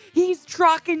after him. He's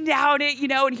trucking down it,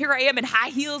 and here I am in high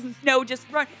heels and snow, just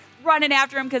running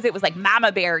after him because it was like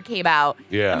Mama Bear came out.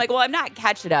 Yeah. I'm like, well, I'm not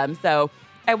catching him. So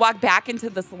I walk back into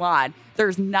the salon.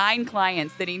 There's 9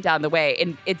 clients sitting down the way,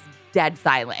 and it's dead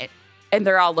silent. And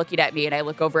they're all looking at me, and I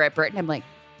look over at Britt, and I'm like,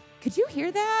 could you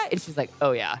hear that? And she's like,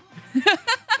 oh, yeah.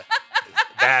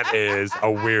 That is a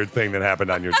weird thing that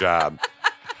happened on your job.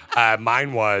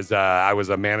 Mine was, I was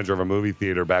a manager of a movie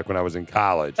theater back when I was in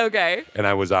college. Okay. And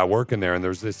I was working there, and there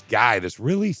was this guy, this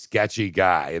really sketchy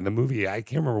guy in the movie. I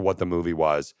can't remember what the movie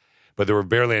was, but there were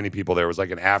barely any people there. It was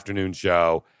like an afternoon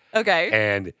show. Okay.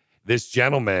 And this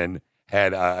gentleman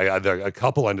had, a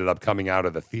couple ended up coming out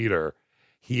of the theater.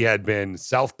 He had been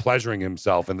self-pleasuring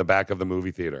himself in the back of the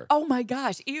movie theater. Oh, my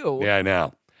gosh. Ew. Yeah, I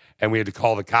know. And we had to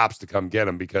call the cops to come get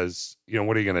him because,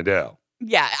 what are you going to do?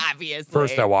 Yeah, obviously.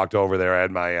 First, I walked over there. I had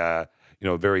my,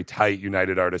 very tight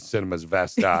United Artists Cinemas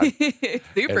vest on.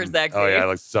 Super sexy. Oh, yeah, I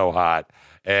looked so hot.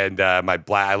 And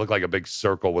I look like a big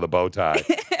circle with a bow tie.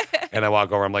 And I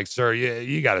walk over. I'm like, sir,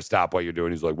 you got to stop what you're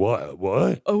doing. He's like,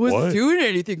 what? I wasn't doing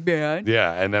anything, man.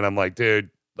 Yeah. And then I'm like, dude,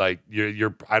 like,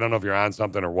 you're I don't know if you're on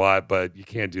something or what, but you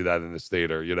can't do that in this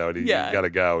theater, and you got to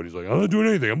go. And he's like, I'm not doing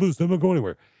anything. I'm not going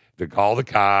anywhere. To call the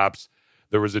cops.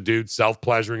 There was a dude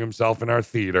self-pleasuring himself in our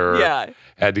theater. Yeah.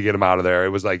 Had to get him out of there. It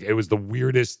was the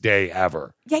weirdest day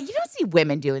ever. Yeah, you don't see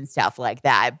women doing stuff like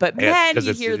that. But men,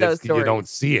 you hear those stories. You don't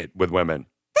see it with women.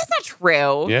 That's not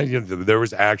true. Yeah, there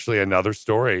was actually another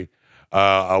story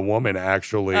a woman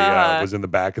actually was in the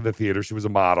back of the theater. She was a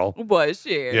model. Was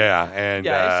she? Yeah. And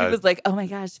she was like, oh my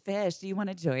gosh, Fish, do you want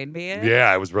to join me?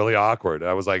 Yeah, it was really awkward.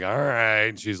 I was like, all right.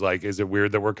 And she's like, is it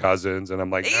weird that we're cousins? And I'm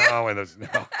like, no. And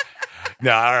no.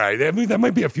 No, all right. I mean, that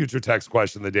might be a future text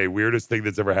question of the day. Weirdest thing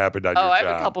that's ever happened on your job. I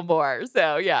have a couple more.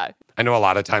 So, yeah. I know a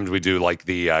lot of times we do like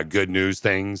the good news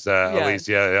things,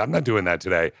 Alicia. I'm not doing that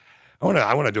today.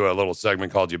 I want to do a little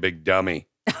segment called You Big Dummy.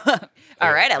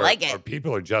 All right. I like it. Or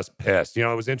people are just pissed. You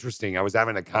know, it was interesting. I was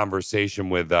having a conversation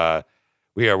with,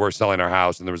 we're selling our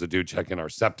house and there was a dude checking our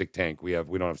septic tank. We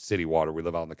don't have city water. We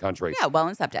live out in the country. Yeah, well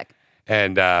in septic.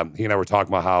 And he and I were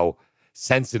talking about how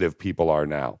sensitive people are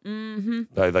now. Mm-hmm.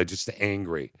 They're just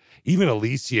angry. Even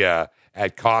Alicia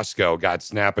at Costco got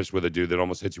snappish with a dude that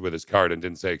almost hit you with his cart and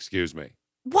didn't say, excuse me.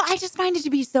 Well, I just find it to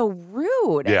be so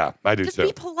rude. Yeah, I do too. Just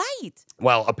be polite.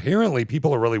 Well, apparently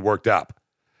people are really worked up.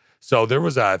 So there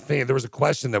was a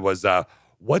question that was,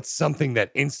 what's something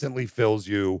that instantly fills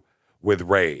you with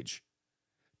rage?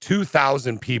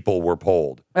 2,000 people were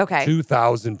polled. Okay.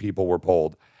 2,000 people were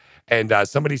polled. And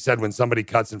somebody said when somebody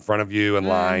cuts in front of you in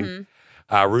line,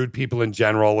 rude people in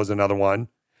general was another one.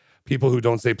 People who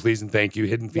don't say please and thank you,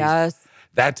 hidden fees,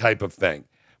 that type of thing.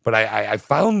 But I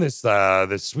found this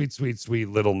sweet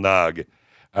little nug,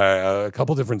 a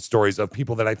couple different stories of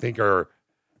people that I think are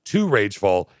too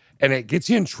rageful, and it gets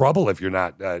you in trouble if you're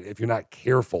not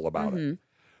careful about it.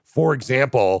 For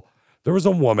example, there was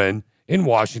a woman in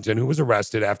Washington who was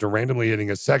arrested after randomly hitting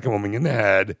a second woman in the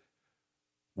head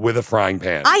with a frying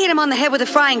pan. I hit him on the head with a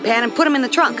frying pan and put him in the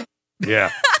trunk. Yeah.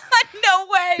 No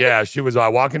way. Yeah, she was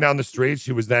walking down the street.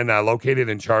 She was then located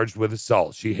and charged with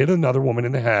assault. She hit another woman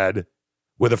in the head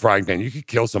with a frying pan. You could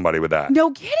kill somebody with that.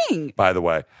 No kidding. By the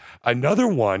way.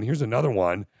 Here's another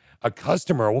one. A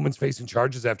woman's facing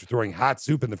charges after throwing hot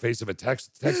soup in the face of a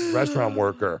Texas restaurant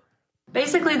worker.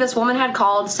 Basically, this woman had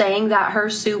called saying that her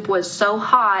soup was so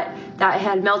hot that it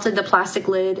had melted the plastic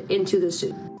lid into the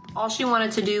soup. All she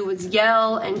wanted to do was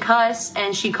yell and cuss,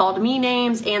 and she called me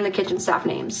names and the kitchen staff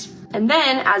names. And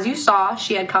then, as you saw,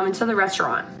 she had come into the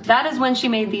restaurant. That is when she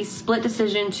made the split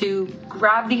decision to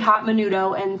grab the hot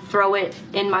menudo and throw it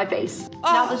in my face.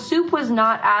 Now, the soup was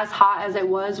not as hot as it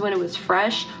was when it was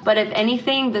fresh, but if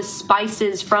anything, the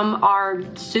spices from our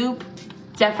soup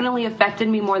definitely affected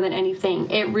me more than anything.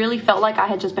 It really felt like I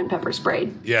had just been pepper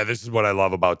sprayed. Yeah, this is what I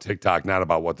love about TikTok, not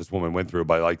about what this woman went through,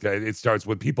 but like it starts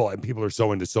with people, and people are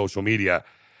so into social media.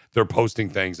 They're posting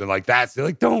things and like that's they're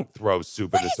like, don't throw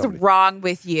soup into somebody. What is wrong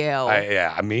with you?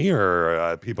 Me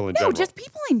or people in general? No, just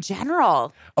people in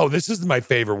general. Oh, this is my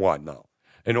favorite one though.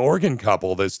 An Oregon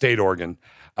couple, the state Oregon,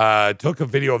 took a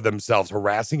video of themselves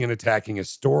harassing and attacking a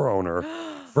store owner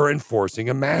for enforcing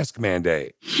a mask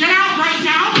mandate. Get out right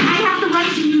now! I have the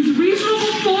right to use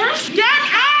reasonable force. Get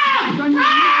out!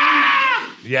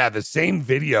 Ah! Yeah, the same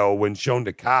video, when shown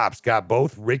to cops, got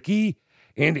both Ricky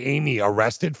and Amy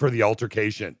arrested for the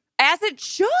altercation. As it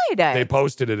should. They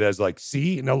posted it as like,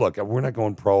 see, now look, we're not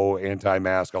going pro,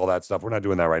 anti-mask, all that stuff. We're not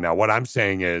doing that right now. What I'm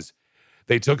saying is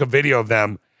they took a video of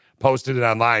them, posted it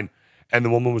online, and the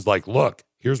woman was like, look,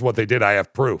 here's what they did. I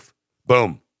have proof.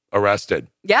 Boom, arrested.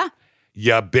 Yeah.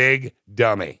 Ya big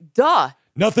dummy. Duh.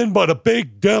 Nothing but a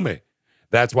big dummy.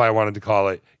 That's why I wanted to call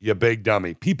it Ya Big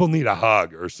Dummy. People need a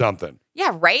hug or something.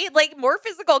 Yeah, right? Like more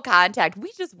physical contact.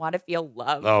 We just want to feel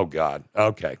love. Oh, God.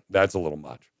 Okay. That's a little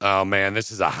much. Oh, man.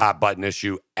 This is a hot button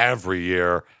issue every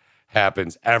year.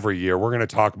 Happens every year. We're going to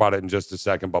talk about it in just a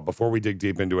second. But before we dig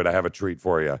deep into it, I have a treat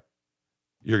for you.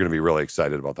 You're going to be really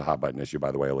excited about the hot button issue,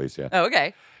 by the way, Alicia. Oh,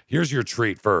 okay. Here's your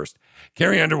treat first.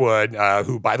 Carrie Underwood,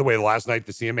 who, by the way, last night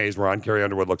the CMAs were on. Carrie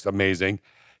Underwood looks amazing.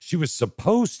 She was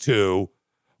supposed to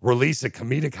release a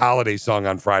comedic holiday song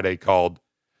on Friday called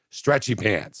Stretchy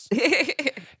Pants.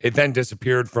 It then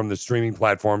disappeared from the streaming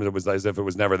platform. It was as if it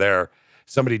was never there.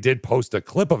 Somebody did post a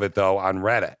clip of it, though, on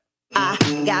Reddit. I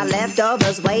got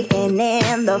leftovers waiting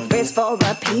in the fridge for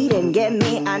repeating. Give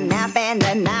me a nap and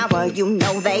an hour. You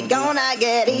know they gonna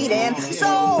get eaten.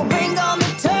 So bring on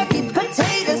the turkey,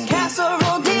 potatoes,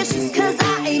 casserole dishes. Cause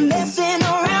I ain't messing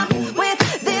around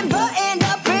with them buttoned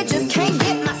up bridges. Can't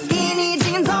get my skinny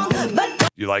jeans on. But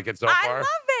you like it so far? I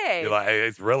love it.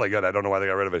 It's really good. I don't know why they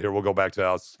got rid of it. Here, we'll go back to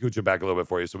I'll scoot you back a little bit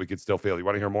for you so we can still feel. You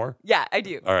want to hear more? Yeah, I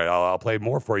do. All right, I'll play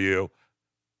more for you.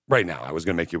 Right now, I was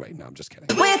going to make you wait. No, I'm just kidding.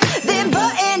 With them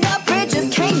buttoned up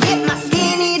bridges, can't get my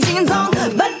skinny jeans on.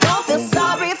 But don't feel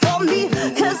sorry for me,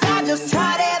 cause I just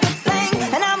tried everything.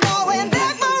 And I'm going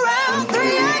back for round 3.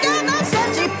 I got my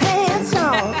stretchy pants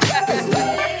on.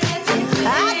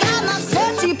 I got my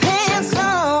stretchy pants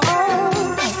on.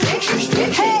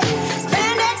 Hey,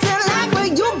 spandex and lycra,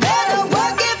 you better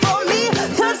work it for me.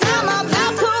 Cause I'm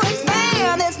about to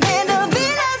expand this band of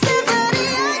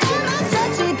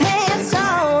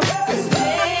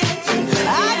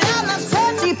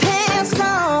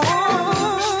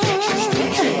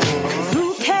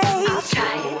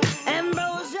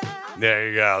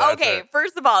go. That's Okay, it.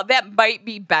 first of all, that might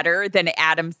be better than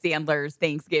Adam Sandler's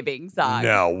Thanksgiving song.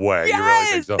 No way. Yes, You really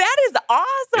think so? that is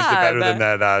awesome. Is it better than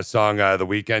that song The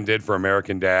Weeknd did for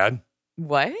American Dad?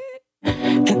 What?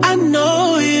 And I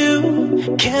know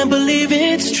you can't believe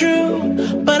it's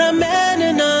true, but I'm man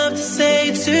enough to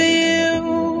say to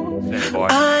you, Say, boy.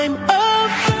 I'm a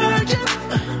virgin.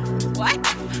 What?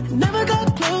 Never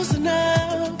got close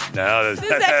enough. No, Does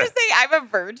that just say I'm a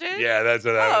virgin? yeah, that's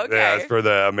what Oh, okay. yeah, that's for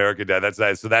the American Dad. That's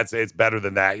nice. So it's better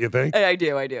than that, you think? I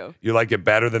do. You like it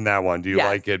better than that one? Do you Yes.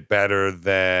 like it better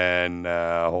than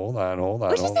hold on.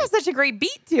 Which just has such a great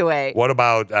beat to it. What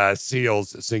about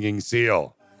Seals singing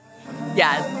Seal?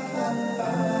 Yes.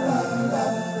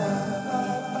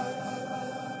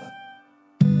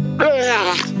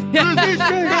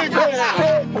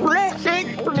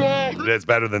 It's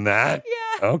better than that?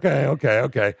 Yeah.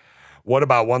 Okay. What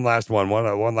about one last one?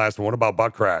 One last one. What about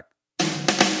butt crack? If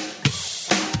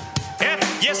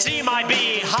you see my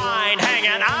behind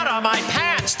hanging out of my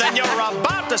pants, then you're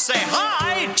about to say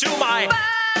hi to my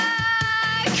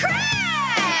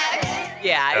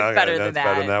Yeah, it's Okay, better than that's that.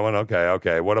 better than that one.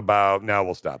 Okay. What about now?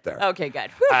 We'll stop there. Okay, good.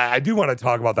 I do want to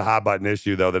talk about the hot button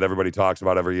issue though that everybody talks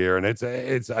about every year, and it's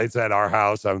at our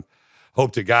house. I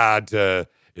hope to God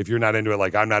if you're not into it,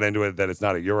 like I'm not into it, that it's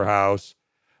not at your house.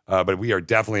 But we are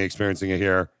definitely experiencing it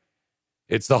here.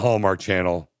 It's the Hallmark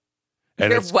Channel,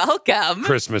 and You're it's welcome.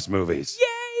 Christmas movies.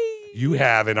 Yay! You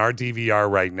have in our DVR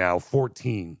right now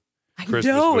 14 I Christmas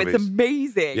know, movies. it's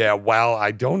amazing. Yeah, well,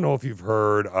 I don't know if you've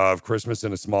heard of Christmas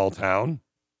in a Small Town.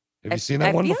 Have you seen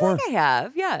that one before? I feel like I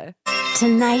have, yeah.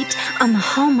 Tonight on the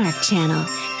Hallmark Channel,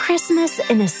 Christmas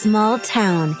in a Small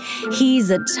Town.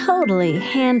 He's a totally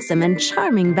handsome and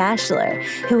charming bachelor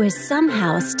who is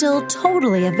somehow still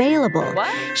totally available.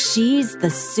 What? She's the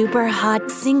super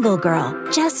hot single girl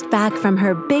just back from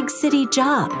her big city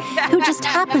job who just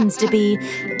happens to be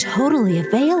totally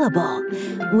available.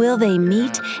 Will they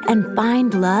meet and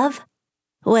find love?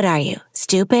 What are you,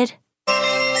 stupid?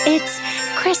 It's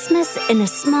Christmas in a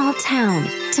Small Town,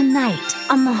 tonight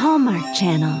on the Hallmark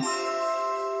Channel.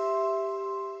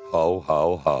 Ho,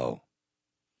 ho, ho.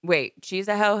 Wait, she's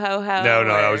a ho ho ho. No,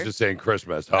 I or- was just saying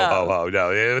Christmas. Ho, ho, ho.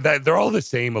 No, they're all the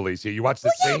same, Alicia. You watch the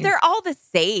Well, yeah, same they're all the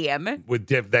same. with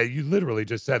that you literally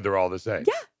just said they're all the same.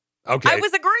 Yeah. Okay. I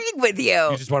was agreeing with you.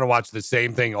 You just want to watch the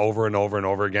same thing over and over and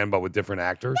over again, but with different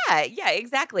actors? Yeah,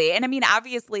 exactly. And I mean,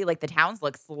 obviously, like the towns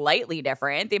look slightly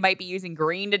different. They might be using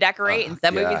green to decorate. In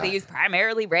some movies, God. they use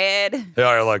primarily red. They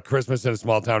are like Christmas in a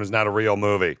Small Town is not a real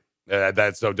movie. But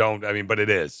it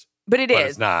is. But it But is.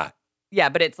 it's not Yeah,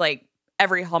 but it's like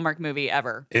every Hallmark movie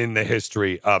ever. in the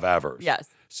history of ever. Yes.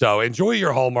 So enjoy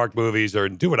your Hallmark movies or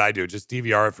do what I do. Just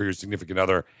DVR it for your significant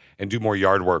other and do more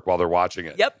yard work while they're watching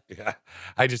it. Yep. Yeah.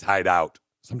 I just hide out.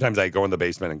 Sometimes I go in the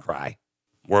basement and cry.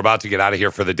 We're about to get out of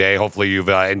here for the day. Hopefully you've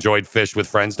enjoyed Fish with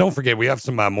Friends. Don't forget, we have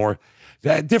some more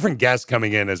different guests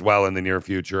coming in as well in the near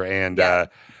future. And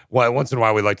once in a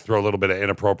while, we like to throw a little bit of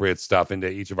inappropriate stuff into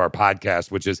each of our podcasts,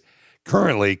 which is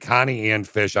currently Connie and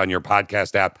Fish on your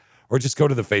podcast app, or just go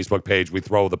to the Facebook page. We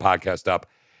throw the podcast up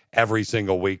every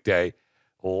single weekday.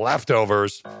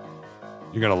 Leftovers.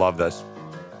 You're going to love this.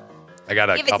 I got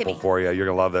a Give it to couple me. for you. You're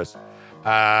going to love this.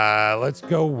 Let's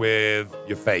go with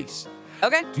your face.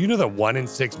 Okay. Do you know that 1 in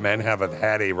 6 men have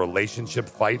had a relationship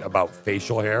fight about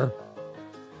facial hair?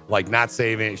 Like not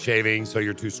shaving so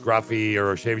you're too scruffy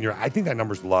or shaving your... I think that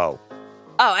number's low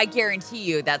Oh, I guarantee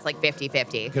you that's like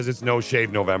 50-50. because it's no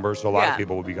shave November. So a lot of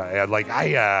people will be...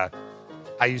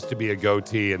 I used to be a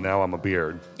goatee and now I'm a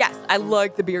beard. Yes, I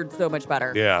like the beard so much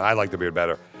better. Yeah, I like the beard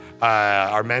better.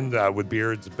 Are men with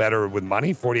beards better with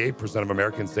money? 48% of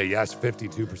Americans say yes.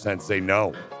 52% say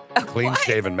no.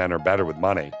 Clean-shaven men are better with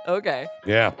money. Okay.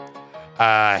 Yeah.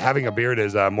 Having a beard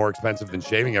is more expensive than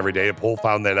shaving every day. A poll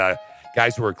found that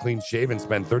guys who are clean-shaven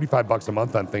spend $35 a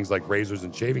month on things like razors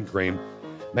and shaving cream.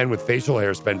 Men with facial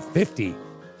hair spend $50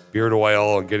 beard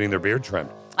oil and getting their beard trimmed.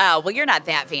 Oh, well, you're not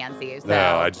that fancy, so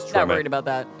No, I just not trim it. worried about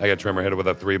that. I got a trimmer, hit it with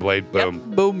a 3-blade. Boom.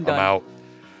 Yep, boom, done. I'm out.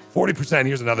 40%,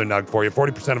 here's another nug for you.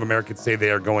 40% of Americans say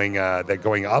they are going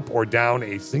up or down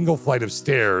a single flight of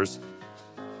stairs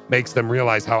makes them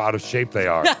realize how out of shape they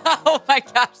are. Oh my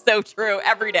gosh, so true.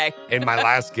 Every day. In my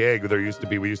last gig, we used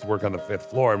to work on the 5th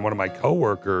floor, and one of my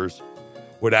coworkers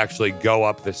would actually go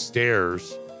up the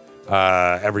stairs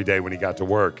every day when he got to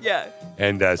work. Yeah.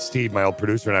 And Steve, my old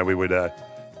producer, and I, we would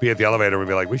be at the elevator and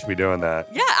we'd be like, we should be doing that.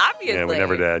 Yeah, obviously. Yeah, we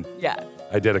never did. Yeah.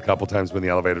 I did a couple times when the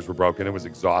elevators were broken. It was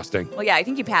exhausting. Well, yeah, I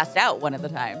think you passed out one of the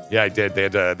times. Yeah, I did. They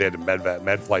had to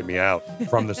med flight me out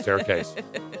from the staircase.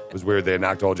 It was weird. They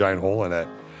knocked a whole giant hole in it.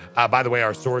 By the way,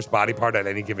 our sorest body part at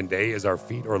any given day is our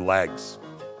feet or legs.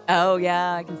 Oh,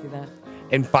 yeah, I can see that.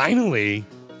 And finally,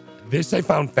 this I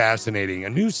found fascinating. A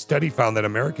new study found that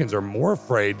Americans are more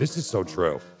afraid. This is so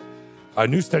true. A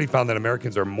new study found that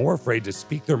Americans are more afraid to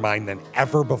speak their mind than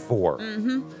ever before.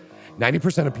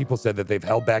 90% of people said that they've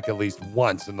held back at least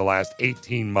once in the last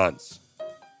 18 months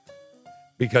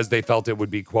because they felt it would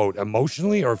be, quote,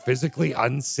 emotionally or physically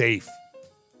unsafe.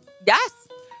 Yes.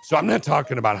 So I'm not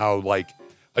talking about how, like,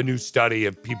 a new study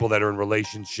of people that are in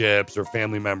relationships or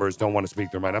family members don't want to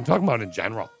speak their mind. I'm talking about in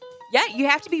general. Yeah, you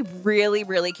have to be really,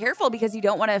 really careful because you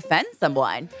don't want to offend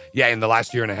someone. Yeah, in the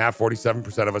last year and a half,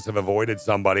 47% of us have avoided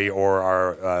somebody or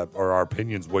our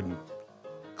opinions wouldn't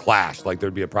clash, like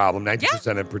there'd be a problem.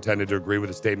 90% have pretended to agree with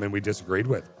a statement we disagreed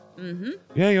with.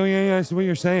 Yeah, I see what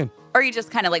you're saying. Or you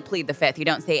just kind of like plead the fifth. You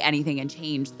don't say anything and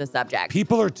change the subject.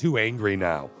 People are too angry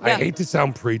now. Yeah. I hate to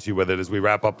sound preachy with it as we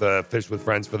wrap up the Fish with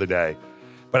Friends for the day,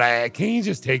 but can't you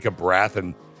just take a breath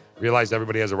and realize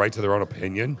everybody has a right to their own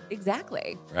opinion?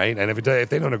 Exactly. Right? And if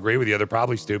they don't agree with you, they're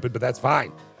probably stupid, but that's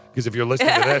fine. Because if you're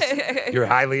listening to this, you're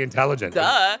highly intelligent.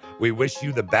 Duh. We wish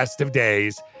you the best of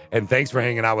days, and thanks for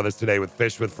hanging out with us today with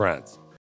Fish with Friends.